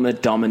about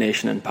ultimate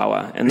domination and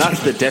power. And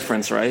that's the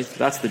difference, right?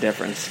 That's the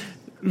difference.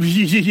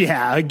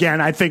 Yeah,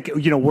 again, I think,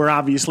 we're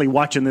obviously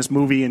watching this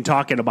movie and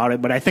talking about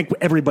it, but I think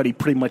everybody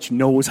pretty much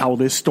knows how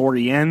this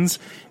story ends,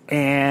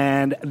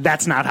 and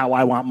that's not how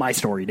I want my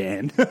story to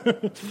end.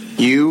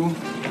 You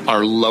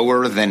are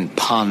lower than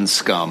pond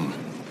scum.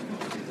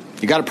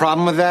 You got a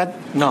problem with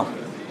that? No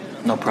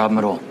problem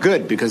at all.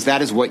 Good, because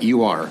that is what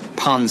you are,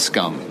 pond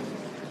scum.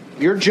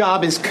 Your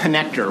job is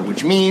connector,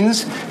 which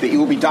means that you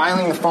will be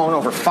dialing the phone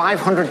over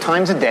 500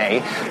 times a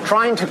day,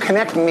 trying to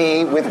connect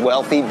me with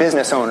wealthy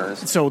business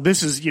owners. So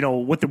this is,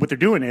 what they're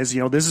doing is,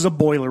 this is a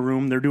boiler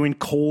room. They're doing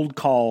cold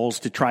calls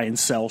to try and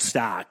sell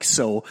stocks.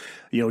 So,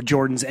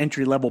 Jordan's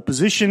entry-level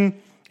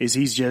position is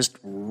he's just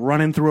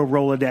running through a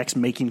Rolodex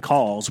making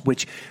calls,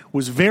 which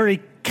was very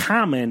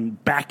common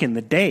back in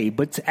the day,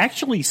 but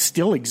actually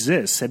still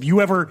exists. Have you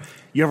ever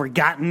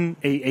gotten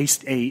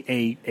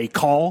a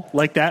call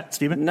like that,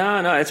 Stephen?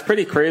 No, it's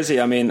pretty crazy.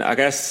 I mean, I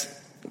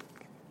guess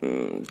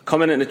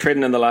coming into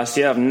trading in the last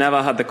year, I've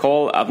never had the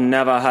call. I've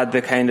never had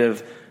the kind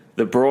of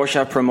the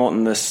brochure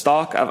promoting the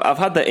stock. I've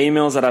had the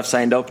emails that I've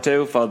signed up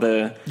to for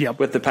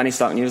with the penny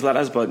stock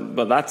newsletters,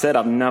 but that's it.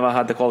 I've never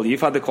had the call. You've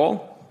had the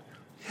call?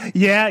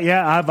 Yeah.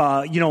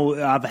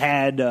 I've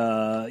had,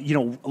 a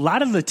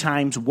lot of the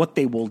times what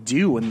they will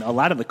do, and a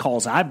lot of the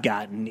calls I've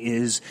gotten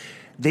is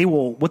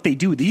what they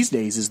do these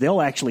days is they'll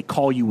actually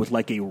call you with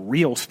like a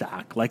real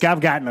stock. Like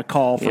I've gotten a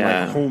call from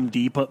like Home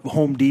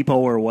Depot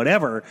or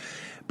whatever,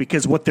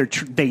 because what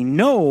they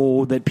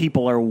know that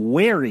people are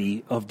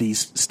wary of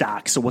these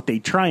stocks. So what they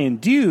try and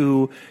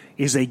do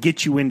is they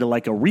get you into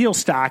like a real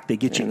stock. They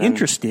get you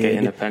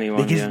interested.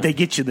 They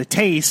get you the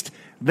taste.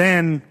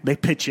 Then they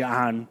pitch you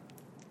on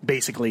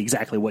basically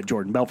exactly what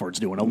Jordan Belfort's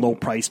doing, a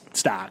low-priced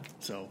stock.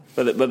 So,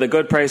 but the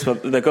good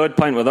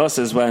point with us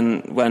is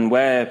when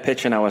we're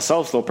pitching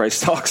ourselves low-priced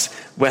stocks,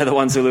 we're the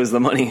ones who lose the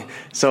money.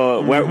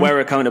 So we're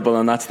accountable,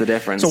 and that's the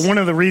difference. So one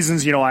of the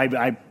reasons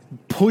I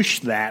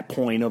push that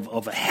point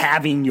of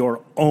having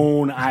your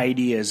own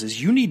ideas is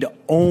you need to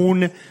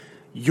own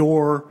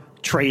your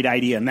trade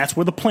idea, and that's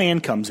where the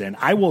plan comes in.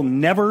 I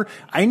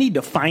need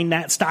to find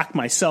that stock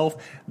myself.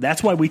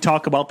 That's why we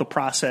talk about the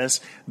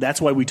process.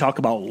 That's why we talk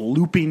about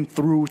looping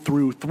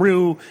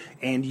through,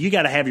 and you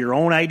got to have your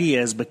own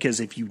ideas, because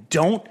if you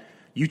don't,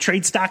 you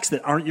trade stocks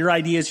that aren't your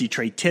ideas, you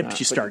trade tips,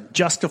 you start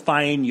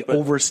justifying, you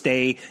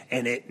overstay,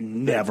 and it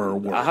never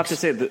works. I have to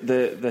say,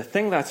 the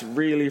thing that's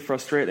really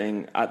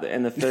frustrating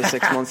in the first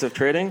 6 months of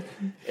trading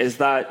is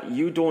that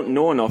you don't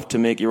know enough to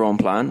make your own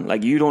plan.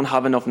 Like, you don't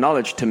have enough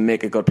knowledge to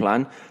make a good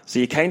plan. So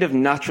you kind of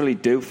naturally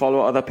do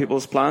follow other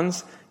people's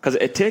plans, because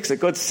it takes a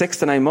good 6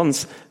 to 9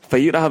 months for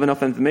you to have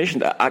enough information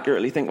to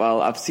accurately think, well,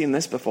 I've seen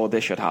this before,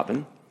 this should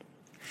happen.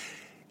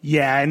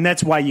 Yeah, and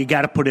that's why you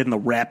got to put in the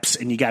reps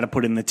and you got to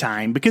put in the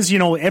time, because,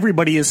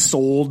 everybody is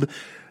sold.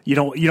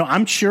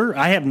 I'm sure,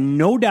 I have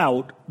no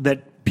doubt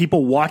that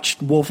people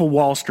watched Wolf of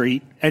Wall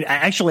Street. And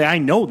actually, I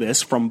know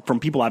this from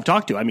people I've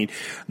talked to. I mean,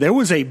 there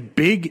was a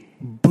big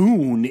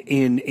boon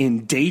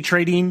in day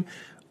trading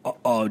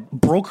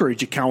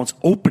brokerage accounts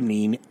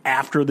opening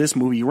after this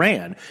movie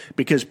ran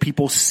because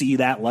people see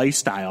that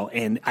lifestyle.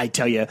 And I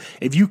tell you,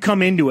 if you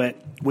come into it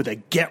with a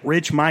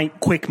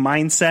quick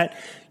mindset,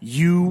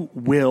 you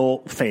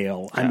will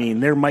fail. Yeah, I mean,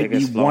 there might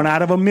be one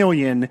out of a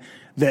million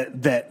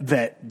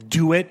that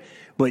do it,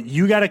 but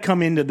you got to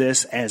come into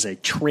this as a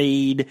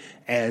trade,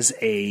 as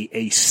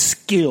a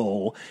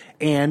skill.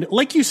 And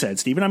like you said,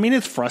 Stephen, I mean,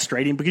 it's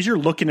frustrating because you're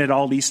looking at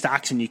all these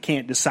stocks and you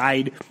can't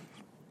decide.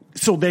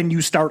 So then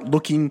you start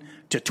looking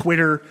to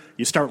Twitter,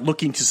 you start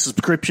looking to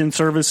subscription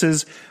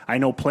services. I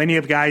know plenty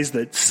of guys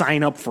that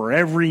sign up for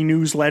every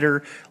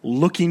newsletter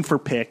looking for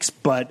picks,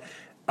 but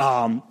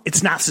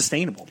it's not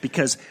sustainable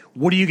because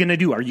what are you going to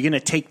do? Are you going to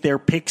take their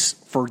picks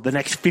for the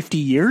next 50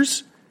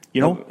 years?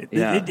 You know,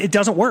 it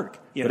doesn't work.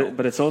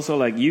 But it's also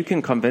like you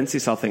can convince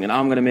yourself thinking,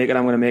 I'm going to make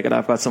it,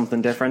 I've got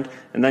something different.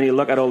 And then you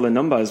look at all the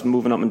numbers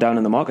moving up and down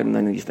in the market, and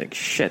then you think,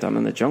 shit, I'm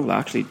in the jungle. I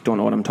actually don't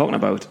know what I'm talking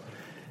about.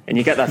 And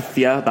you get that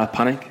fear, that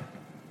panic.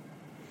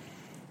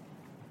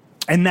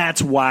 And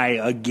that's why,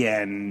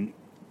 again,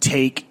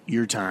 take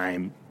your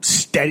time.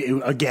 Steady.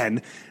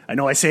 Again, I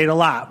know I say it a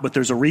lot, but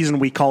there's a reason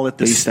we call it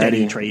the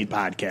Steady Trade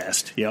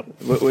Podcast.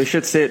 Yep. We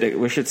should say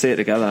it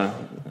together.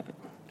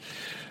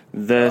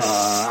 The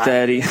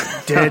Steady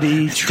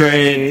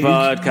Trade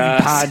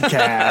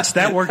Podcast.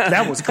 That worked.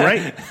 That was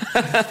great. Okay,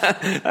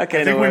 I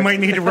think we might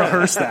need to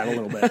rehearse that a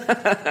little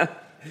bit.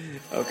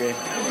 Okay.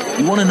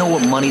 You want to know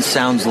what money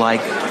sounds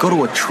like? Go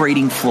to a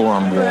trading floor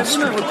on Wall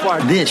Street.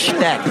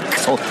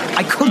 So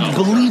I couldn't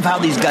believe how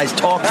these guys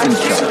talk to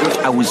each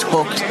other. I was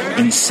hooked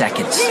in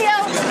seconds.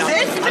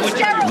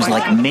 It was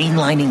like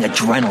mainlining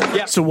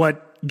adrenaline. So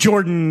what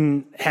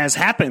Jordan has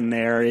happened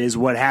there is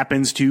what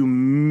happens to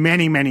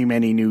many, many,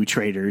 many new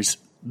traders.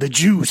 The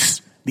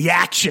juice, the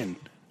action.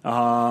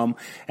 And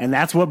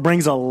that's what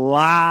brings a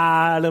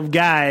lot of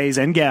guys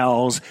and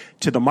gals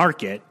to the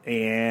market.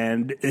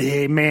 And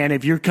hey, man,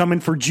 if you're coming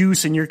for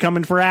juice and you're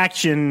coming for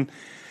action,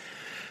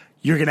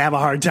 you're going to have a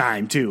hard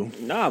time too.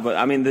 No, but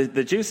I mean,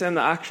 the juice and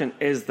the action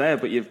is there,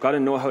 but you've got to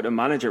know how to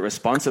manage it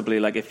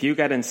responsibly. Like if you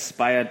get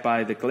inspired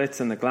by the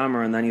glitz and the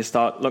glamour and then you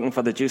start looking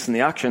for the juice and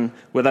the action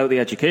without the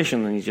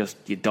education, then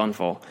you're done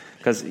for.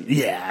 Because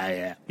you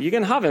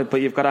can have it, but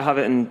you've got to have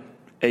it in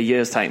a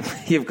year's time.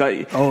 You've got...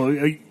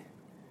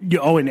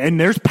 and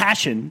there's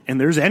passion and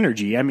there's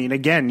energy. I mean,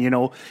 again, you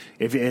know,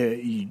 if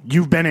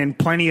you've been in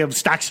plenty of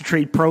Stocks to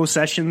Trade Pro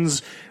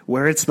sessions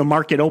where it's the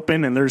market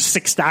open and there's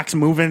 6 stocks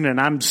moving and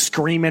I'm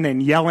screaming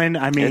and yelling.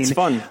 I mean, it's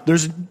fun.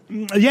 There's,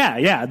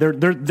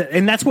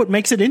 and that's what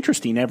makes it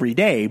interesting every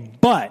day.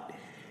 But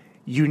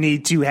you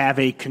need to have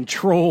a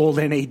controlled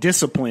and a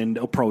disciplined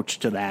approach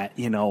to that.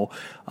 You know,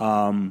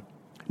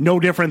 no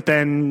different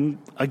than,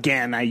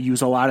 again, I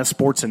use a lot of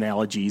sports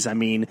analogies. I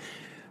mean.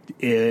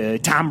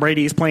 Tom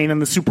Brady is playing in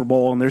the Super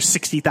Bowl and there's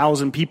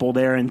 60,000 people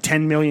there and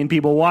 10 million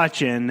people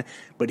watching,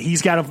 but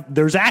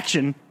there's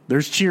action,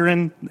 there's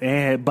cheering,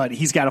 but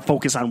he's got to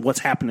focus on what's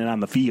happening on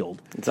the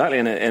field. Exactly.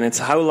 And it's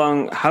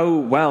how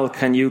well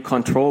can you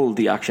control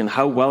the action?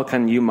 How well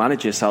can you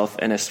manage yourself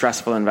in a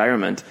stressful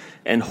environment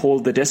and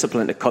hold the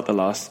discipline to cut the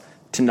loss,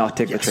 to not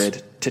take the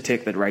trade, to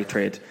take the right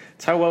trade?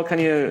 It's how well can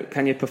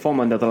you perform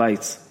under the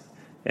lights?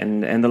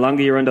 And the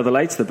longer you're under the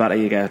lights, the better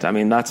you get. I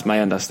mean, that's my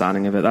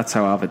understanding of it. That's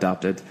how I've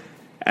adapted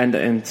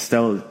and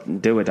still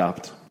do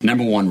adapt.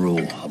 Number one rule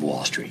of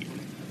Wall Street.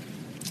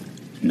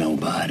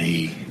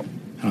 Nobody,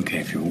 I don't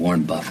care if you're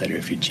Warren Buffett or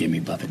if you're Jimmy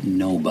Buffett,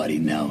 nobody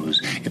knows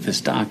if the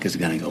stock is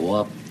going to go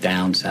up,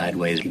 down,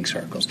 sideways, in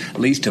circles,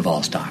 least of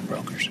all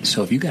stockbrokers.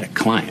 So if you got a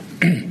client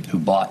who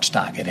bought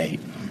stock at 8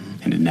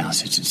 and it now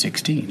sits at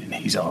 16 and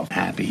he's all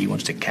happy, he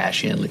wants to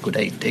cash in,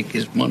 liquidate, take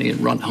his money and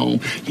run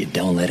home, you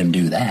don't let him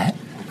do that.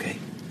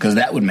 Because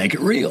that would make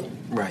it real.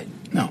 Right.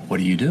 No, what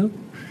do?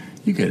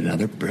 You get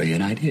another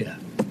brilliant idea,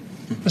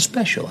 a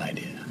special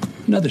idea,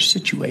 another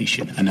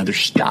situation, another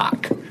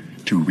stock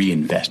to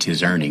reinvest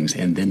his earnings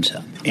and then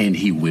some. And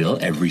he will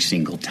every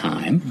single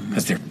time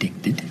because they're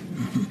addicted.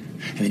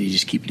 And then you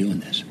just keep doing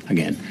this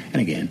again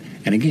and again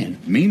and again.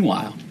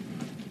 Meanwhile,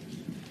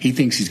 he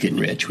thinks he's getting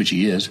rich, which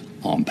he is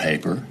on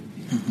paper.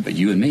 But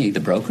you and me, the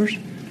brokers,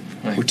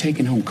 we're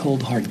taking home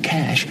cold, hard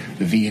cash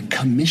via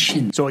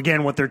commission. So,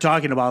 again, what they're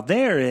talking about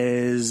there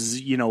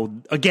is, you know,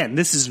 again,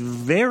 this is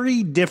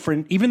very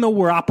different. Even though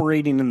we're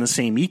operating in the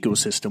same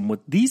ecosystem, what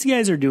these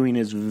guys are doing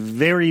is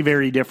very,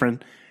 very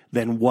different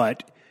than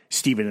what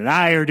Stephen and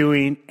I are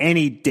doing,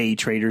 any day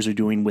traders are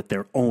doing with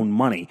their own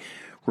money.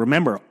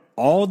 Remember,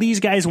 all these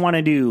guys want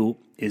to do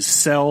is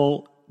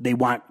sell. They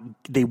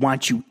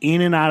want you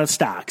in and out of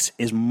stocks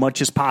as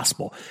much as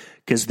possible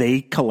because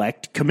they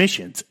collect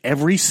commissions.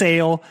 Every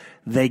sale,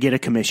 they get a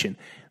commission.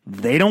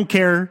 They don't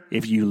care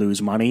if you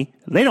lose money.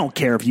 They don't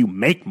care if you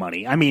make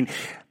money. I mean,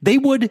 they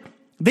would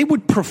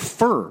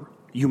prefer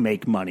you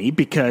make money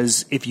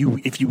because if you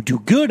do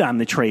good on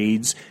the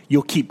trades,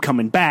 you'll keep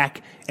coming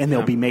back and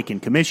they'll be making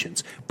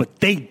commissions.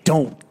 But they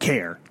don't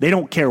care. They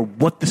don't care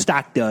what the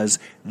stock does.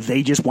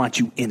 They just want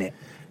you in it.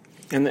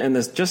 And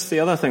there's just the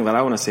other thing that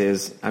I want to say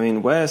is, I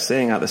mean, we're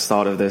saying at the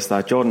start of this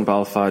that Jordan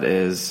Belfort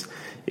is,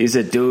 he's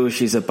a douche,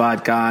 he's a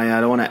bad guy,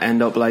 I don't want to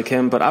end up like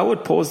him. But I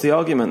would pose the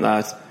argument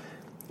that,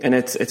 and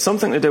it's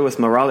something to do with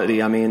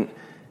morality. I mean,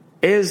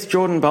 is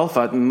Jordan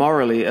Belfort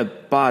morally a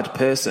bad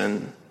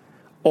person,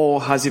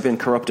 or has he been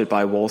corrupted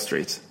by Wall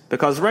Street?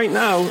 Because right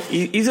now,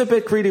 he's a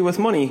bit greedy with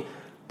money,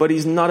 but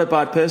he's not a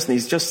bad person.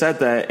 He's just said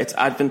that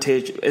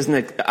isn't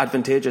it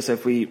advantageous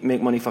if we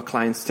make money for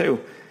clients too?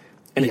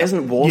 And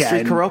isn't Wall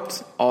Street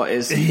corrupt, or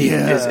is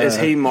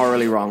he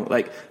morally wrong?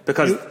 Like,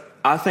 because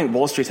I think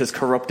Wall Street has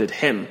corrupted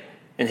him,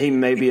 and he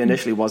maybe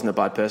initially wasn't a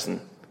bad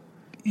person.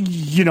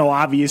 You know,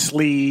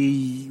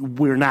 obviously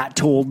we're not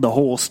told the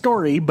whole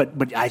story,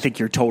 but I think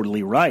you're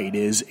totally right.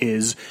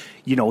 Is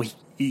you know,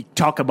 you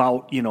talk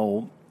about, you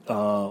know,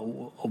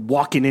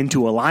 walking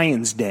into a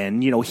lion's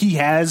den. You know, he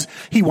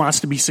wants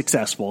to be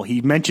successful.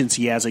 He mentions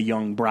he has a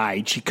young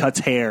bride. She cuts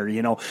hair.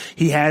 You know,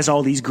 he has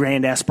all these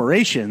grand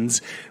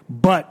aspirations,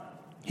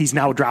 but he's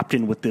now dropped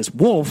in with this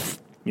wolf,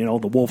 you know,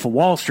 the Wolf of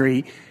Wall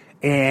Street.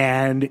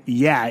 And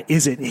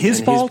is it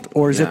his fault,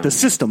 or is it the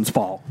system's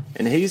fault?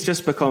 And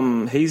he's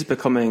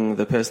becoming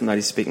the person that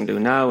he's speaking to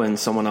now, and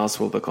someone else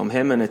will become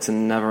him, and it's a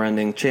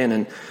never-ending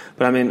chain.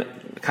 But I mean,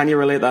 can you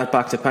relate that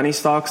back to penny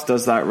stocks?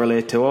 Does that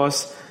relate to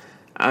us?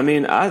 I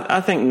mean,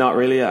 I think not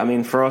really. I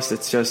mean, for us,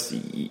 it's just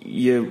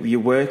you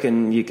work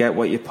and you get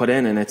what you put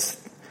in, and it's.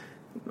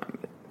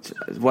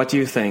 What do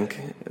you think?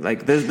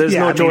 Like, there's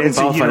no Jordan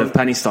Belfort of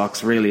penny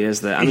stocks, really,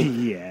 is there?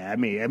 I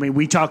mean,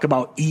 we talk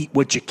about eat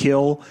what you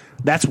kill.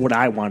 That's what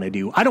I want to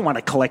do. I don't want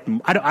to collect.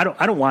 I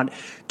don't want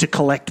to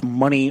collect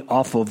money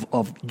off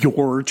of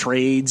your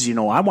trades. You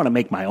know, I want to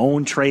make my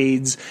own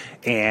trades,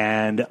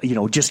 and you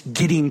know, just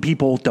getting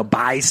people to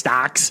buy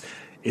stocks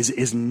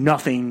is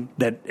nothing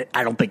that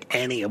I don't think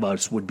any of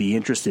us would be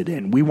interested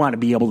in. We want to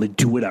be able to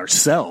do it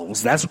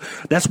ourselves.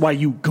 That's why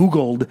you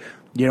Googled,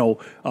 you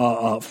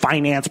know,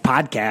 finance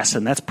podcasts,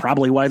 and that's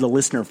probably why the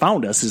listener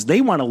found us, is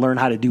they want to learn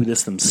how to do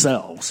this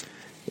themselves.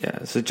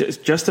 Yeah. So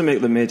just to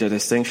make the major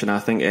distinction, I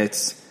think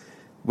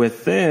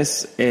with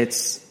this,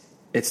 it's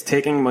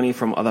taking money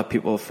from other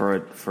people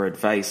for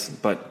advice,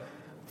 but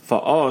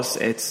for us,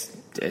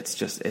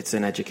 it's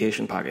an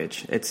education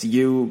package. It's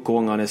you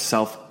going on a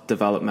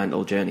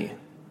self-developmental journey.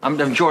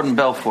 I'm Jordan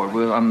Belfort.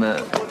 I'm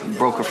a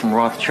broker from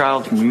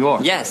Rothschild, New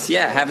York. Yes,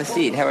 have a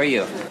seat. How are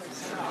you?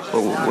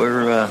 Well,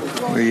 where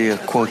are your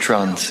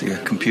Quotrons, your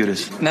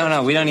computers?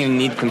 No, we don't even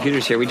need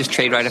computers here. We just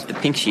trade right off the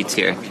pink sheets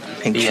here.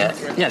 Pink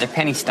sheets? Yeah, they're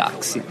penny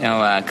stocks. You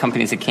know,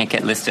 companies that can't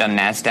get listed on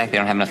NASDAQ, they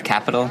don't have enough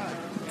capital,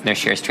 their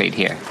shares trade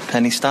here.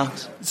 Penny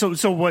stocks?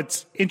 So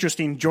what's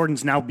interesting,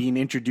 Jordan's now being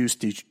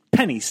introduced to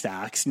penny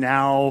stocks.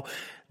 Now,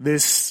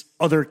 this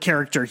other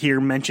character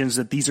here mentions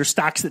that these are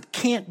stocks that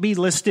can't be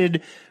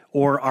listed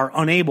or are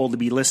unable to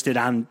be listed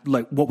on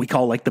like what we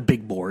call like the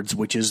big boards,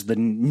 which is the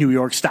New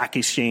York Stock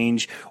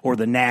Exchange or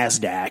the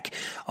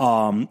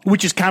NASDAQ,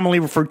 which is commonly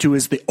referred to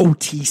as the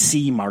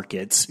OTC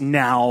markets.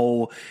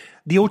 Now,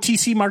 the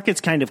OTC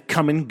markets kind of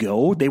come and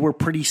go. They were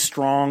pretty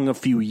strong a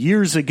few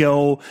years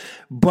ago,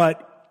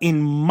 but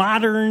in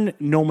modern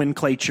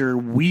nomenclature,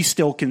 we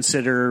still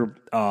consider,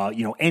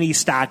 any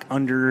stock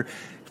under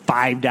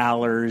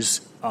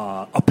 $5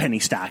 a penny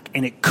stock,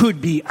 and it could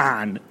be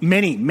on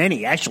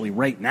many actually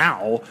right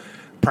now.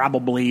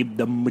 Probably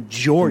the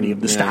majority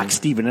of the stocks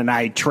Stephen and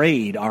I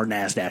trade are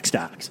NASDAQ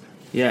stocks.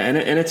 Yeah, and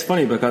it's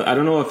funny because I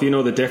don't know if you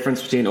know the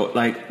difference between,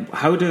 like,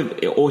 how do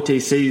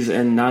OTCs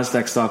and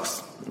NASDAQ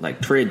stocks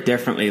like trade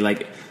differently?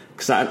 Like,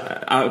 because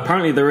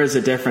apparently there is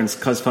a difference.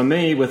 Because for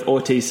me, with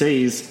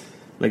OTCs,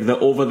 like the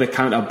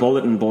over-the-counter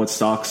bulletin board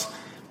stocks,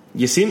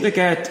 you seem to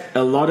get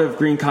a lot of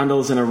green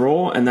candles in a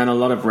row and then a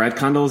lot of red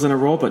candles in a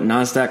row, but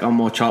NASDAQ are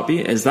more choppy.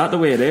 Is that the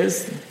way it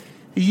is?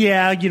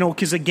 Yeah,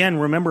 because again,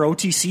 remember,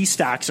 OTC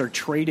stocks are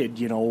traded,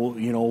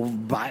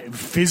 by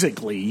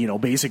physically,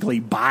 basically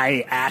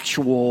by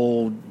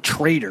actual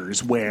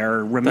traders.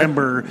 Where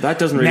remember that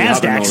doesn't really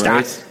NASDAQ happen, though,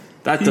 stocks. Right?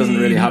 That doesn't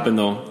really happen,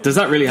 though. Does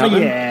that really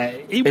happen? Yeah.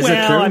 Is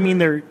it true? I mean,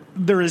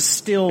 there is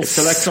still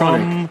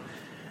some.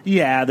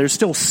 Yeah, there's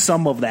still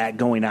some of that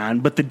going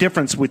on, but the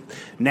difference with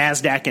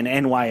NASDAQ and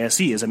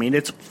NYSE is,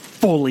 it's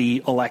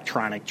fully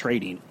electronic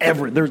trading.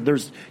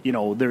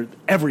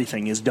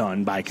 Everything is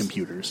done by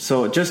computers.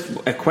 So just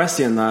a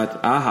question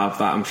that I have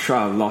that I'm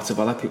sure lots of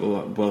other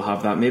people will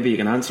have that maybe you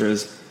can answer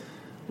is,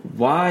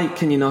 why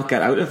can you not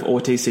get out of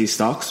OTC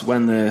stocks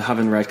when they're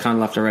having red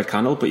candle after red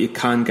candle, but you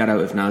can get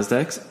out of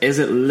NASDAQs? Is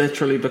it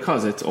literally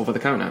because it's over the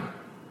counter?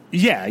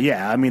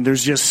 Yeah.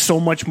 There's just so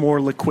much more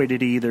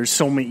liquidity. There's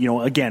so many,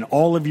 again,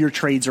 all of your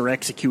trades are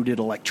executed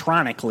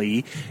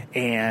electronically,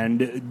 and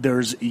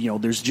there's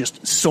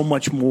just so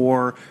much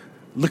more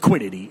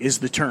liquidity is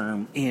the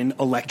term in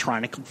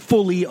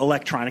fully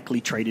electronically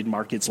traded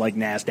markets like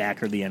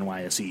NASDAQ or the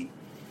NYSE.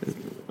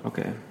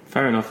 Okay,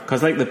 fair enough.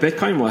 Because like the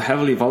Bitcoin were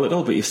heavily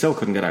volatile, but you still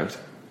couldn't get out.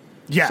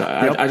 Yeah.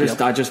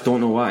 So I just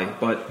don't know why,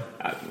 but.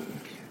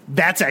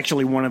 that's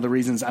actually one of the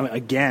reasons,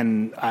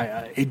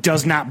 it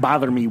does not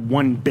bother me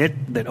one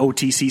bit that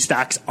OTC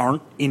stocks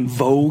aren't in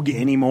vogue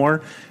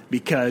anymore,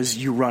 because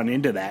you run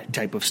into that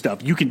type of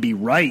stuff. You can be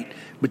right,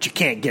 but you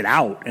can't get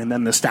out, and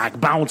then the stock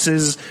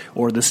bounces,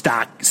 or the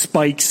stock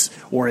spikes,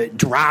 or it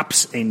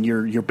drops, and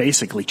you're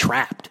basically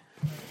trapped.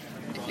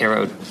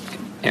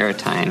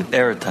 Aerotyne,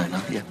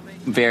 huh? Yeah.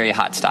 Very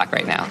hot stock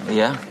right now.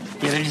 Yeah.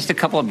 Yeah, there's just a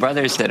couple of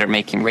brothers that are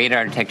making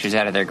radar detectors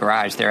out of their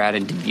garage. They're out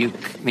of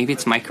Dubuque. Maybe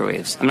it's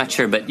microwaves. I'm not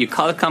sure, but you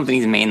call the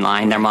company's main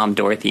line, their mom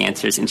Dorothy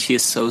answers, and she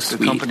is so sweet.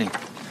 The company.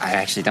 I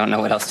actually don't know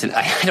what else to...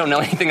 I don't know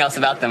anything else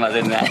about them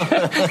other than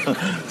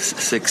that.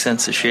 6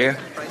 cents a share?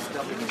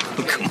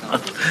 Come on.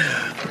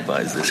 Who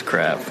buys this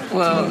crap?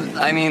 Well,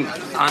 I mean,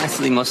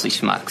 honestly, mostly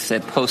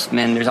schmucks.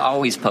 Postmen, there's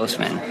always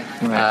postmen.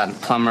 Right.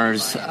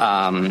 Plumbers.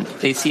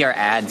 They see our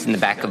ads in the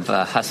back of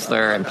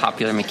Hustler and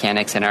Popular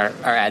Mechanics, and our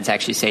ads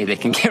actually say they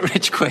can get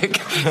rich quick.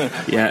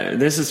 Yeah,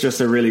 this is just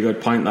a really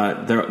good point,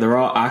 that there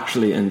are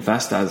actually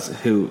investors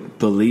who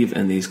believe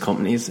in these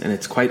companies, and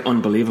it's quite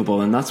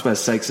unbelievable. And that's where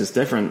Sykes is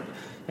different,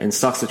 and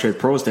Stocks to Trade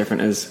Pro is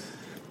different, is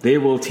they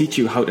will teach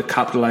you how to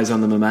capitalize on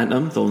the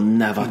momentum. They'll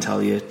never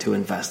tell you to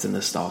invest in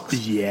the stocks.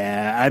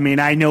 Yeah, I mean,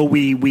 I know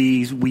we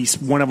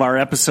one of our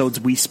episodes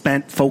we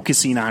spent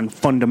focusing on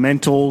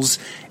fundamentals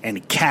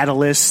and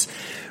catalysts,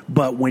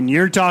 but when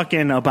you're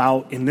talking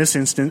about, in this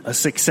instance, a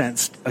 6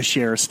 cents a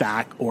share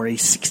stock, or a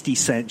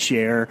 60-cent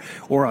share,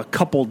 or a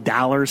couple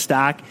dollar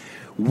stock,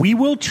 we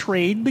will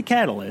trade the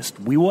catalyst.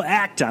 We will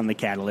act on the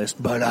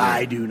catalyst, but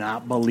I do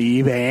not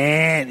believe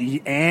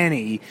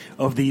any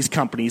of these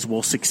companies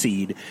will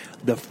succeed.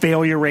 The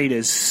failure rate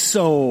is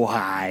so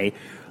high.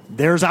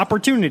 There's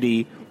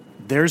opportunity.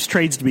 There's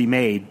trades to be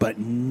made, but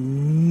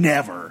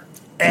never,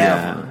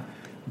 ever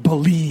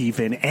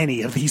believe in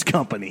any of these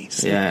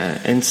companies.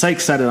 Yeah, and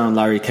Sykes said it on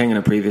Larry King in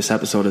a previous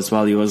episode as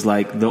well. He was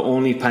like, the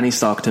only penny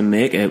stock to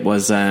make it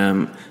was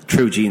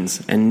True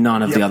Jeans, and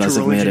none of the others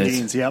have made it.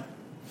 Jeans, yep.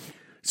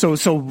 So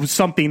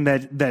something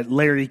that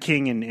Larry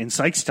King and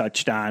Sykes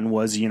touched on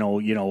was,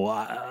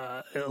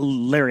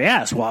 Larry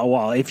asked,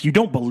 well, if you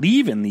don't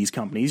believe in these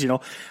companies,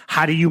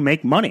 how do you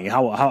make money?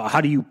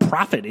 How do you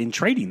profit in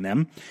trading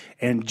them?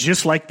 And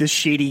just like this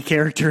shady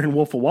character in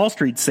Wolf of Wall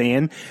Street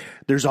saying,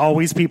 there's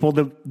always people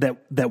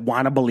that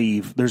want to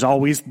believe. There's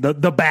always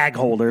the bag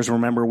holders,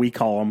 remember we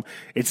call them.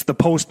 It's the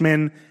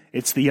postmen.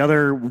 It's the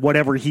other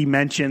whatever he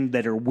mentioned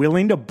that are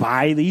willing to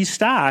buy these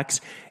stocks.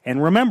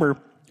 And remember,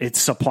 it's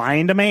supply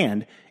and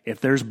demand. If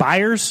there's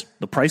buyers,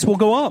 the price will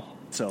go up.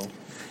 So,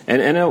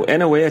 and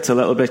in a way, it's a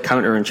little bit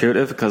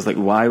counterintuitive, because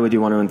why would you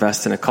want to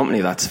invest in a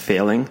company that's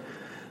failing?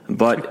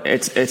 But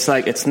it's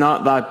like, it's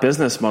not that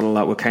business model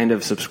that we're kind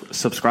of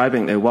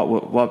subscribing to.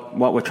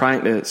 What we're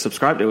trying to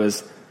subscribe to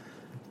is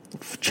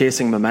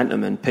chasing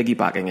momentum and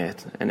piggybacking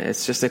it, and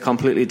it's just a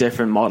completely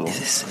different model.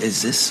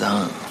 Is this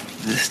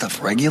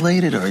stuff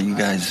regulated, or are you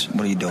guys?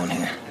 What are you doing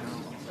here?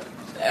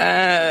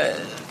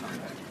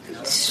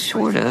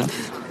 Sort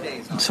of.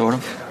 Sort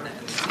of?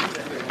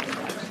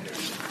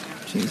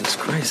 Jesus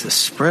Christ, the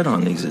spread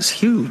on these is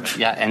huge.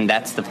 Yeah, and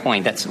that's the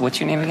point. What's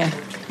your name again?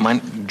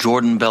 Mine,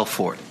 Jordan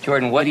Belfort.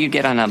 Jordan, what do you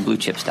get on a blue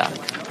chip stock?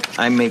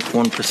 I make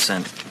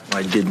 1%.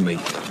 I did make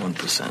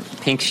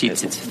 1%. Pink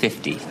Sheets, it's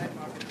 50.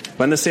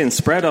 When they're saying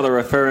spread, are they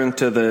referring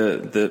to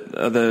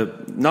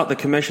the not the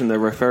commission, they're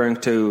referring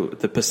to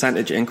the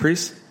percentage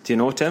increase? Do you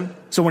know, Tim?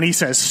 So when he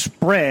says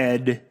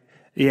spread...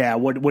 Yeah,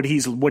 what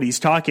he's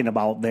talking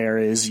about there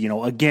is,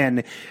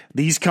 again,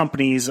 these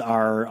companies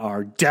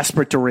are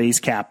desperate to raise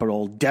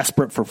capital,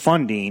 desperate for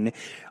funding.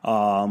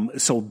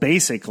 So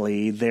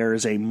basically,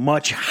 there's a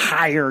much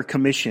higher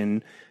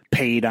commission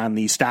paid on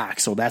these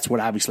stocks. So that's what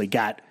obviously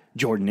got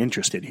Jordan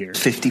interested here.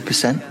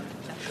 50%?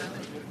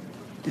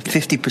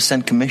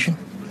 50% commission?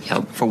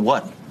 Yep. For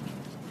what?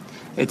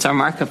 It's our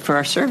markup for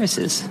our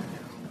services.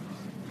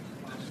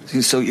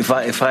 So if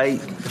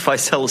I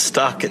sell a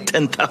stock at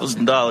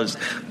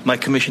 $10,000, my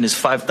commission is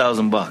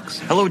 $5,000.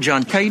 Hello,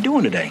 John. How you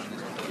doing today?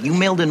 You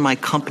mailed in my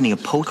company a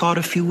postcard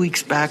a few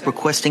weeks back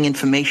requesting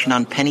information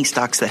on penny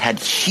stocks that had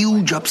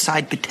huge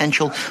upside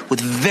potential with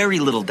very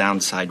little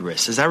downside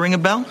risk. Does that ring a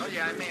bell? Oh,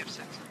 yeah, I may have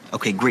sent it.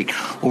 Okay, great.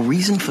 Well,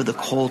 reason for the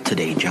call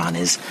today, John,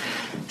 is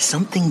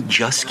something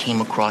just came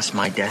across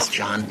my desk,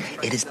 John.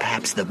 It is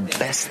perhaps the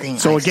best thing.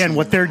 So again,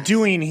 what they're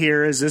doing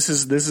here is this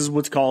is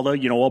what's called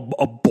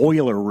a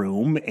boiler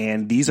room,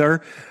 and these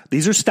are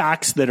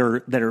stocks that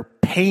are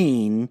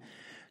paying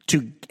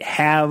to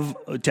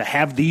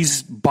have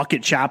these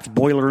bucket shops,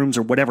 boiler rooms,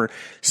 or whatever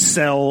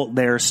sell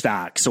their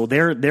stock. So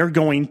they're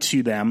going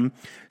to them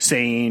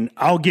saying,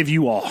 "I'll give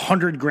you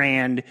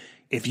 $100,000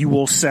 if you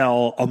will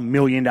sell $1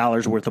 million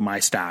worth of my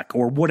stock,"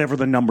 or whatever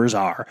the numbers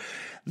are.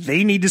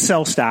 They need to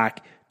sell stock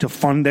to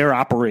fund their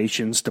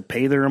operations, to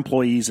pay their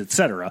employees,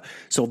 etc.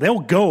 So they'll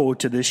go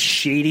to this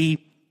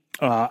shady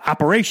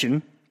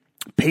operation,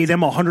 pay them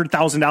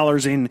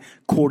 $100,000 in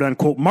quote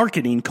unquote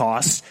marketing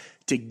costs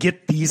to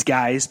get these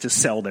guys to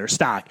sell their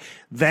stock.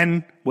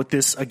 Then with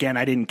this, again,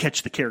 I didn't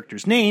catch the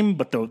character's name,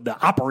 but the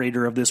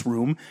operator of this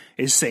room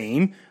is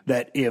saying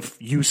that if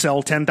you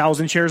sell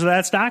 10,000 shares of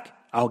that stock,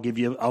 I'll give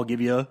you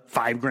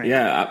 $5,000.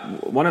 Yeah,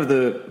 one of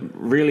the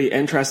really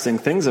interesting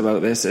things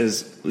about this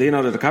is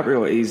Leonardo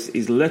DiCaprio.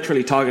 He's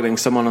literally targeting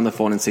someone on the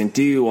phone and saying,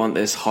 "Do you want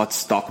this hot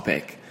stock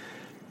pick?"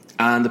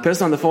 And the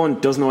person on the phone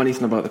doesn't know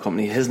anything about the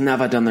company, has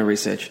never done their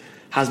research,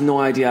 has no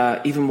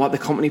idea even what the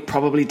company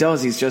probably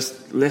does. He's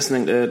just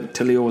listening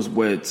to Leo's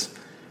words.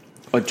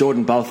 Or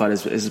Jordan Belfort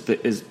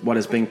is what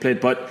is being played.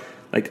 But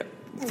like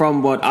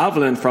from what I've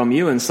learned from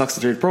you and Stocks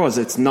to Trade Pros,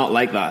 it's not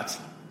like that.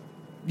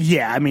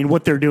 Yeah, I mean,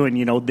 what they're doing,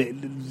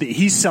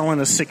 he's selling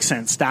a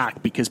 6-cent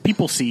stock because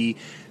people see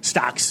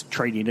stocks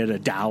trading at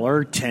 $1,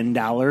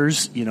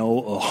 $10,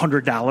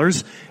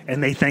 $100,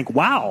 and they think,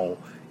 wow,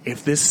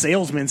 if this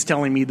salesman's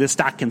telling me this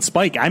stock can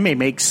spike, I may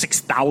make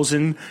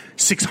 6,000,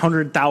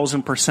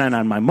 600,000%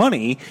 on my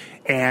money.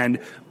 And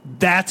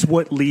that's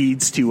what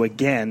leads to,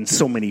 again,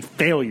 so many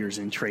failures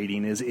in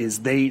trading is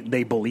they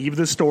believe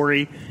the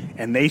story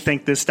and they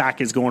think this stock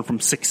is going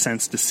from 6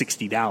 cents to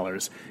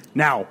 $60.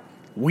 Now,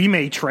 we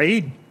may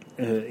trade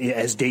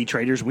as day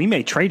traders, we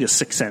may trade a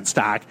 6-cent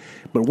stock,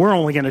 but we're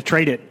only going to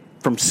trade it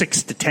from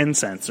 6 to 10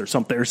 cents or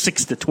something, or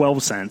 6 to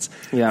 12 cents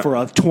for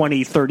a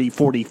 20, 30,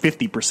 40,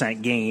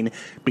 50% gain,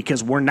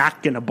 because we're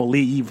not going to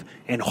believe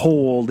and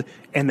hold,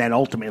 and then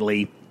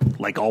ultimately,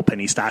 like all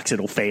penny stocks,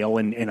 it'll fail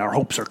and our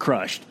hopes are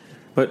crushed.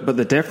 But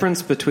the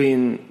difference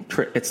between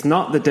it's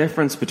not the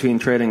difference between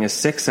trading a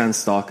 6-cent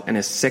stock and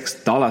a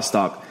 $6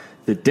 stock.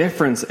 The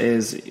difference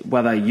is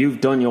whether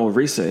you've done your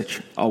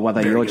research or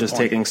whether you're just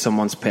taking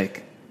someone's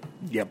pick.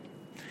 Yep.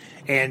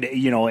 And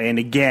and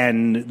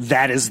again,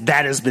 that is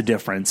the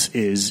difference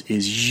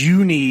is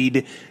you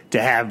need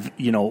to have,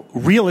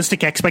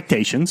 realistic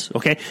expectations.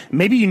 Okay.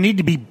 Maybe you need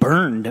to be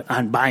burned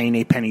on buying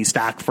a penny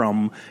stock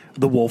from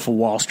the Wolf of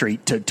Wall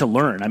Street to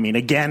learn. I mean,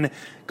 again,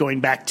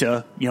 going back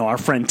to, our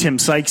friend Tim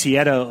Sykes, he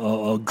had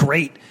a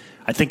great,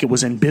 I think it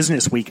was in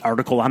Business Week,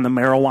 article on the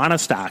marijuana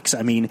stocks.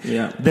 I mean,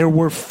 there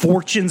were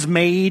fortunes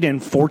made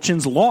and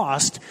fortunes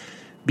lost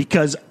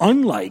because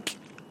unlike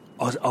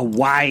a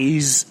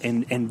wise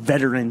and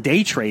veteran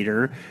day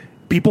trader,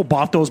 people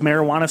bought those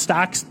marijuana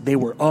stocks. They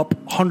were up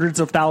hundreds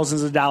of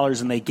thousands of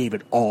dollars and they gave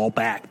it all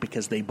back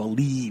because they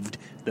believed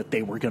that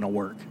they were going to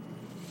work.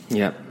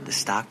 Yeah. The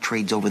stock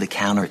trades over the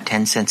counter at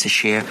 10 cents a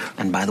share.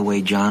 And by the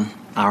way, John,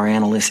 our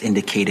analysts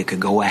indicate it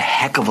could go a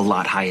heck of a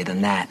lot higher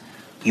than that.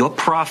 Your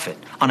profit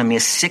on a mere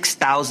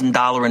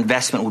 $6,000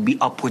 investment would be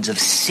upwards of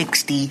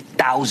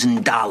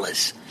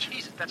 $60,000.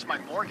 Jesus, that's my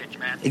mortgage,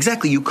 man.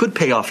 Exactly. You could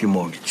pay off your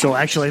mortgage. So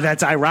actually,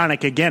 that's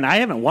ironic. Again, I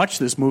haven't watched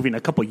this movie in a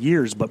couple of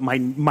years, but my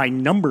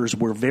numbers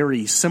were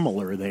very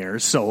similar there.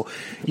 So,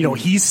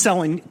 he's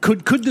selling.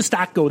 Could the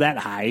stock go that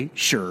high?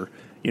 Sure.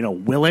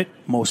 Will it?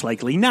 Most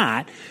likely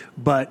not.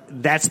 But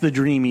that's the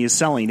dream he is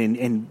selling.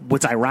 And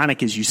what's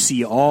ironic is you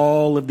see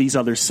all of these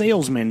other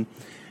salesmen,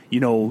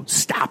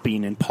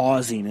 stopping and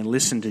pausing and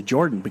listen to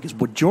Jordan, because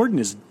what Jordan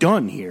has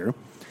done here, I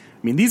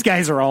mean, these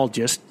guys are all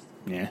just,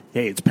 hey,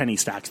 it's penny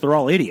stocks. They're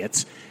all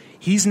idiots.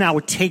 He's now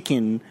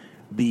taken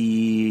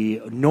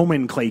the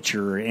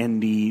nomenclature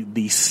and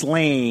the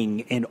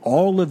slang and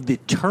all of the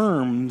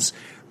terms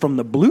from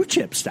the blue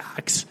chip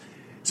stocks.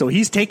 So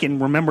he's taken,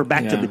 remember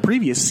back to the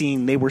previous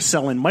scene, they were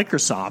selling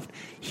Microsoft.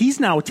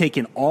 He's now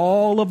taken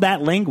all of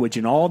that language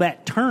and all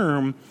that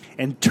term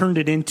and turned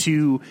it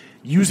into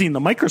using the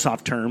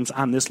Microsoft terms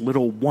on this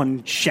little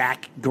one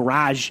shack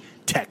garage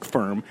tech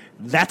firm.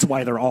 That's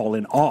why they're all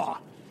in awe.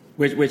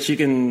 Which you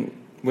can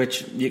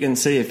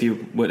see if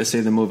you were to see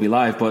the movie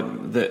live. But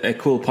a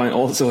cool point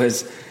also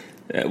is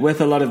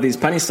with a lot of these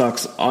penny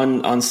stocks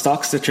on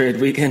Stocks to Trade,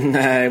 we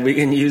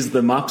can use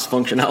the maps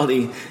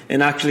functionality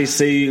and actually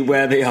see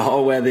where they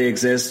are, where they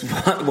exist,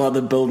 what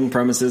the building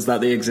premises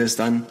that they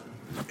exist on.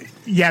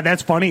 Yeah,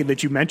 that's funny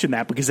that you mentioned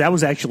that, because that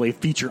was actually a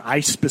feature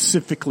I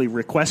specifically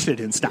requested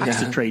in Stocks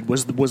to Trade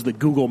was the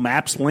Google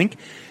Maps link.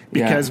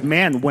 Because,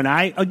 man, when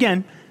I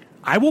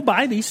will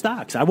buy these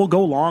stocks. I will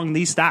go long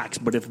these stocks.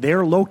 But if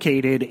they're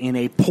located in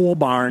a pole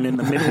barn in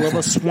the middle of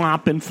a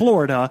swamp in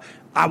Florida,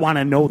 I want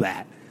to know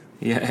that.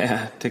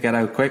 Yeah, to get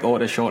out quick or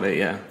to short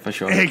it, for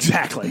sure.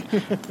 Exactly.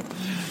 Okay,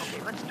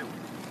 let's do it.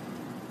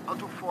 I'll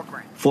do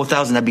 $4,000.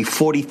 4,000, that'd be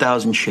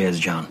 40,000 shares,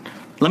 John.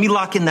 Let me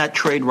lock in that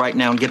trade right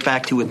now and get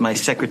back to you with my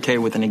secretary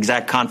with an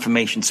exact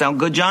confirmation. Sound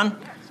good, John?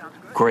 Yeah, sounds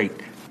good. Great.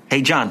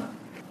 Hey, John,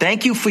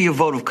 thank you for your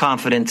vote of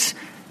confidence,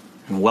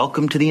 and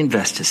welcome to the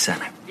Investors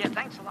Center. Yeah,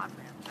 thanks a lot,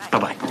 man.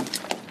 Bye-bye.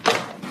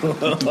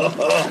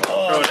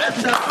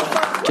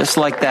 Just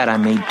like that, I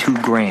made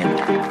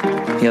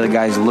 $2,000. The other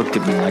guys looked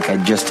at me like I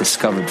just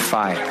discovered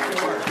fire.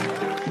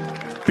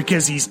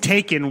 Because he's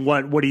taken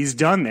what he's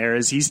done there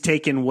is he's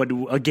taken what,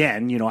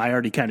 again, I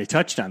already kind of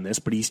touched on this,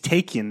 but he's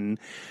taken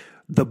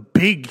the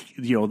big,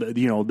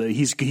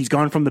 he's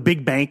gone from the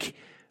big bank,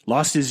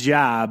 lost his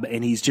job,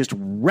 and he's just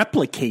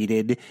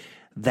replicated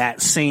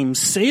that same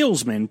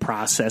salesman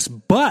process.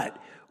 But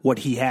what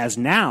he has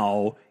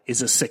now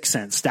is a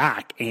 6-cent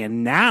stock.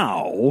 And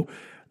now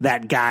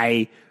that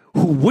guy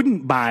who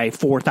wouldn't buy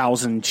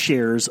 4,000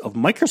 shares of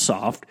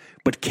Microsoft,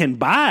 but can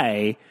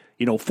buy,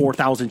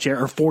 4,000 shares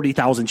or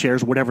 40,000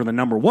 shares, whatever the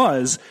number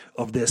was,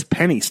 of this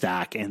penny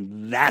stock.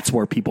 And that's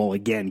where people,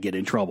 again, get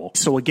in trouble.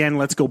 So again,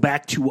 let's go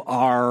back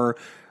to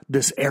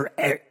this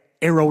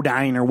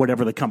Aerodyne or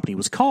whatever the company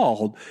was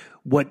called.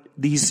 What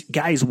these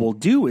guys will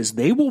do is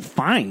they will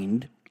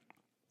find,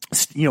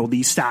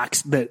 these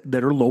stocks that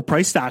are low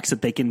price stocks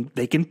that they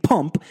can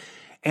pump,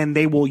 and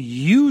they will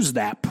use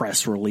that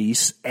press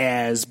release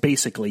as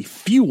basically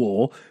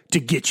fuel to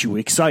get you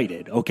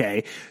excited.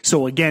 Okay.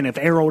 So again, if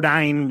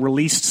Aerodyne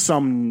released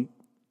some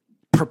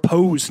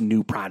proposed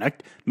new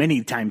product,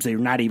 many times they're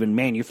not even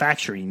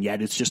manufacturing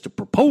yet, it's just a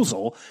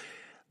proposal,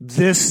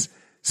 this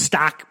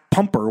stock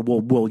pumper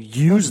will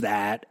use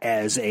that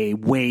as a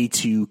way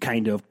to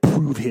kind of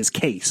prove his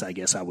case, I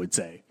guess I would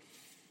say.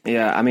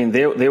 Yeah, I mean,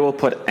 they will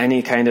put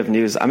any kind of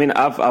news. I mean,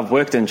 I've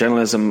worked in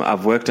journalism,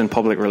 I've worked in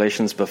public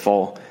relations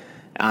before,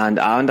 and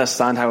I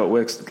understand how it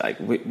works. Like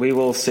we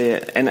will say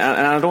it, and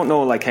I don't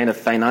know like kind of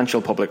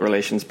financial public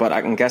relations, but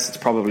I can guess it's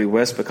probably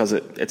worse because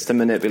it's to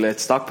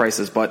manipulate stock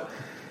prices. But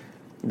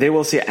they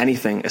will say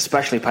anything,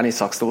 especially penny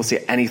stocks. They will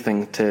say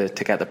anything to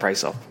get the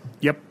price up.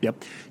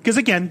 Yep. Because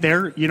again,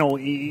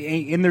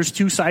 and there's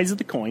two sides of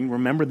the coin.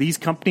 Remember, these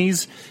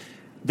companies,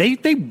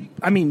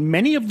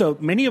 many of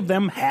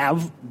them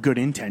have good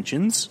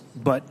intentions,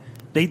 but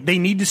they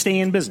need to stay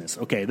in business.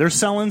 Okay, they're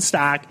selling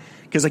stock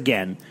because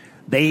again,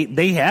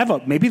 they have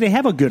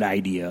a good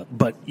idea,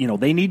 but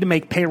they need to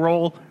make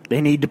payroll,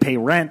 they need to pay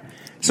rent,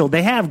 so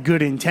they have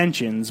good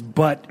intentions,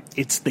 but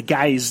it's the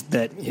guys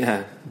that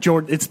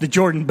it's the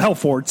Jordan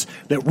Belforts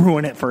that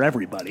ruin it for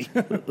everybody.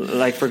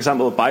 Like for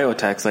example,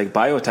 biotechs, like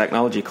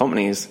biotechnology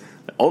companies,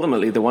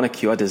 ultimately they want to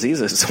cure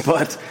diseases,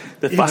 but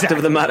the fact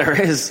of the matter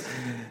is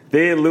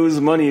they lose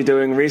money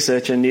doing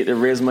research and need to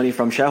raise money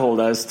from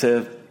shareholders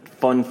to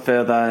fund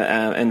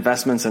further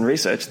investments in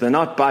research. They're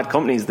not bad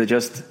companies, they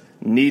just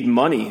need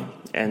money.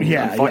 And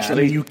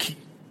unfortunately,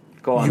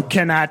 go on. You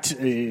cannot,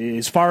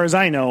 as far as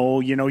I know,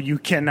 you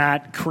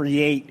cannot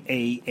create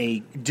a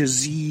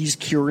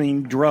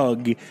disease-curing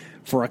drug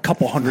for a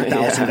couple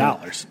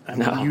 $100,000.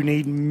 No. You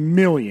need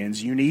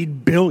millions. You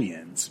need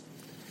billions.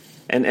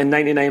 And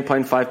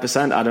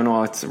 99.5%, I don't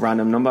know, it's a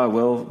random number,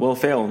 will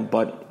fail.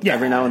 But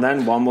every now and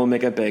then, one will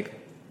make it big.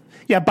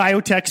 Yeah,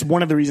 biotechs,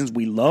 one of the reasons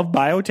we love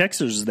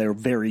biotechs is they're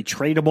very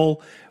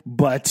tradable.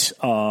 But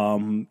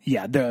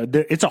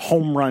it's a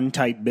home run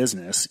type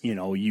business.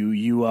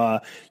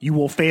 You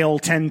will fail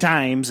 10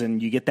 times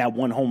and you get that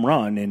one home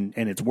run and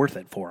it's worth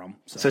it for them.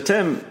 So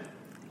Tim,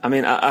 I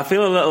mean, I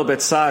feel a little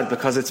bit sad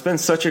because it's been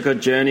such a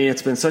good journey.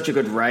 It's been such a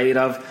good ride.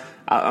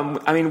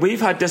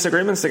 We've had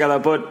disagreements together,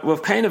 but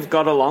we've kind of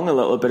got along a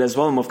little bit as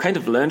well, and we've kind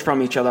of learned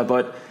from each other.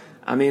 But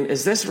I mean,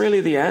 is this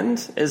really the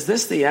end? Is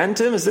this the end,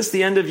 Tim? Is this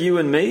the end of you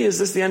and me? Is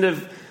this the end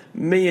of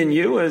me and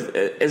you?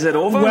 Is it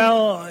over?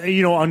 Well,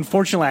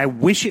 unfortunately, I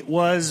wish it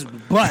was,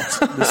 but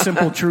the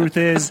simple truth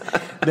is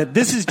that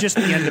this is just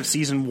the end of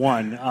season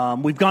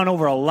 1. We've gone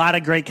over a lot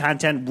of great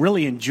content,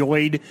 really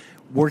enjoyed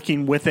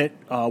working with it,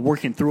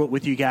 working through it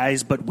with you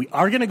guys, but we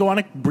are going to go on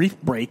a brief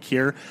break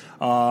here.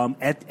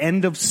 At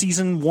end of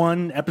season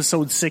 1,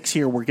 episode 6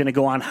 here, we're going to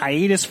go on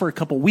hiatus for a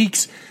couple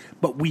weeks,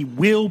 but we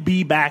will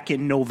be back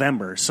in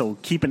November. So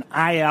keep an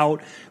eye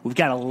out. We've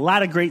got a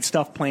lot of great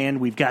stuff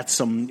planned. We're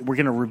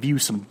going to review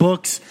some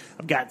books.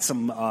 I've got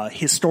some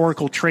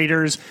historical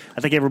traders. I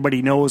think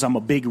everybody knows I'm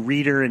a big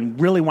reader and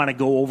really want to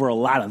go over a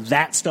lot of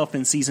that stuff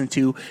in season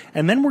 2.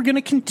 And then we're going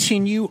to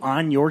continue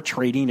on your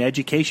trading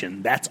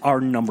education. That's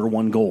our number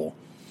one goal.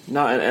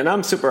 No, and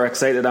I'm super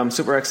excited. I'm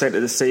super excited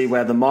to see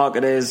where the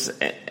market is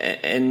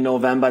in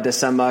November,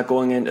 December,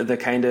 going into the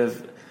kind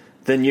of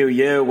the new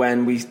year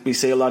when we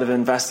see a lot of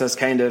investors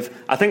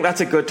I think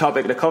that's a good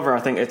topic to cover. I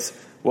think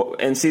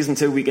in season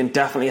 2 we can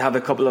definitely have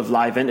a couple of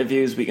live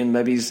interviews. We can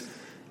maybe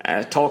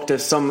talk to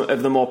some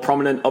of the more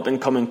prominent up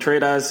and coming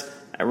traders,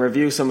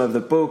 review some of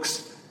the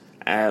books,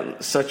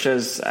 such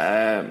as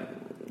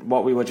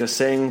what we were just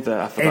saying.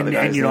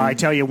 I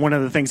tell you, one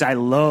of the things I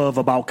love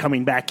about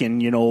coming back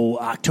in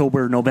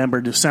October,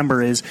 November,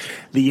 December is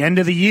the end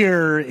of the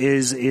year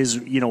is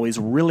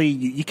really,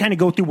 you kind of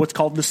go through what's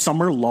called the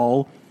summer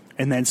lull.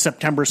 And then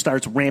September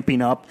starts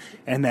ramping up,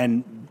 and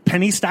then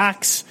penny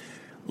stocks,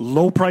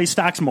 low price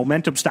stocks,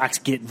 momentum stocks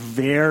get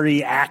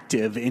very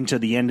active into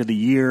the end of the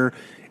year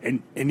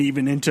and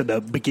even into the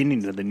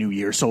beginning of the new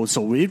year. So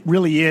it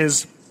really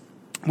is,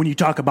 when you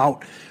talk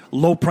about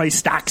low price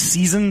stock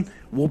season,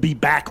 we'll be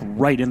back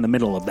right in the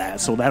middle of that.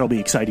 So that'll be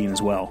exciting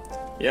as well.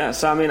 Yeah,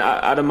 so I mean,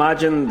 I'd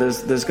imagine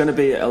there's going to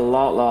be a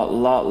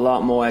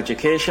lot more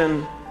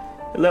education,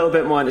 a little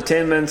bit more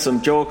entertainment,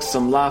 some jokes,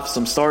 some laughs,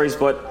 some stories,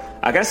 but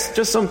I guess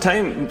just some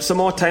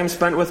more time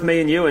spent with me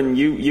and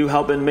you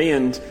helping me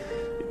and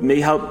me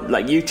help,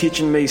 like you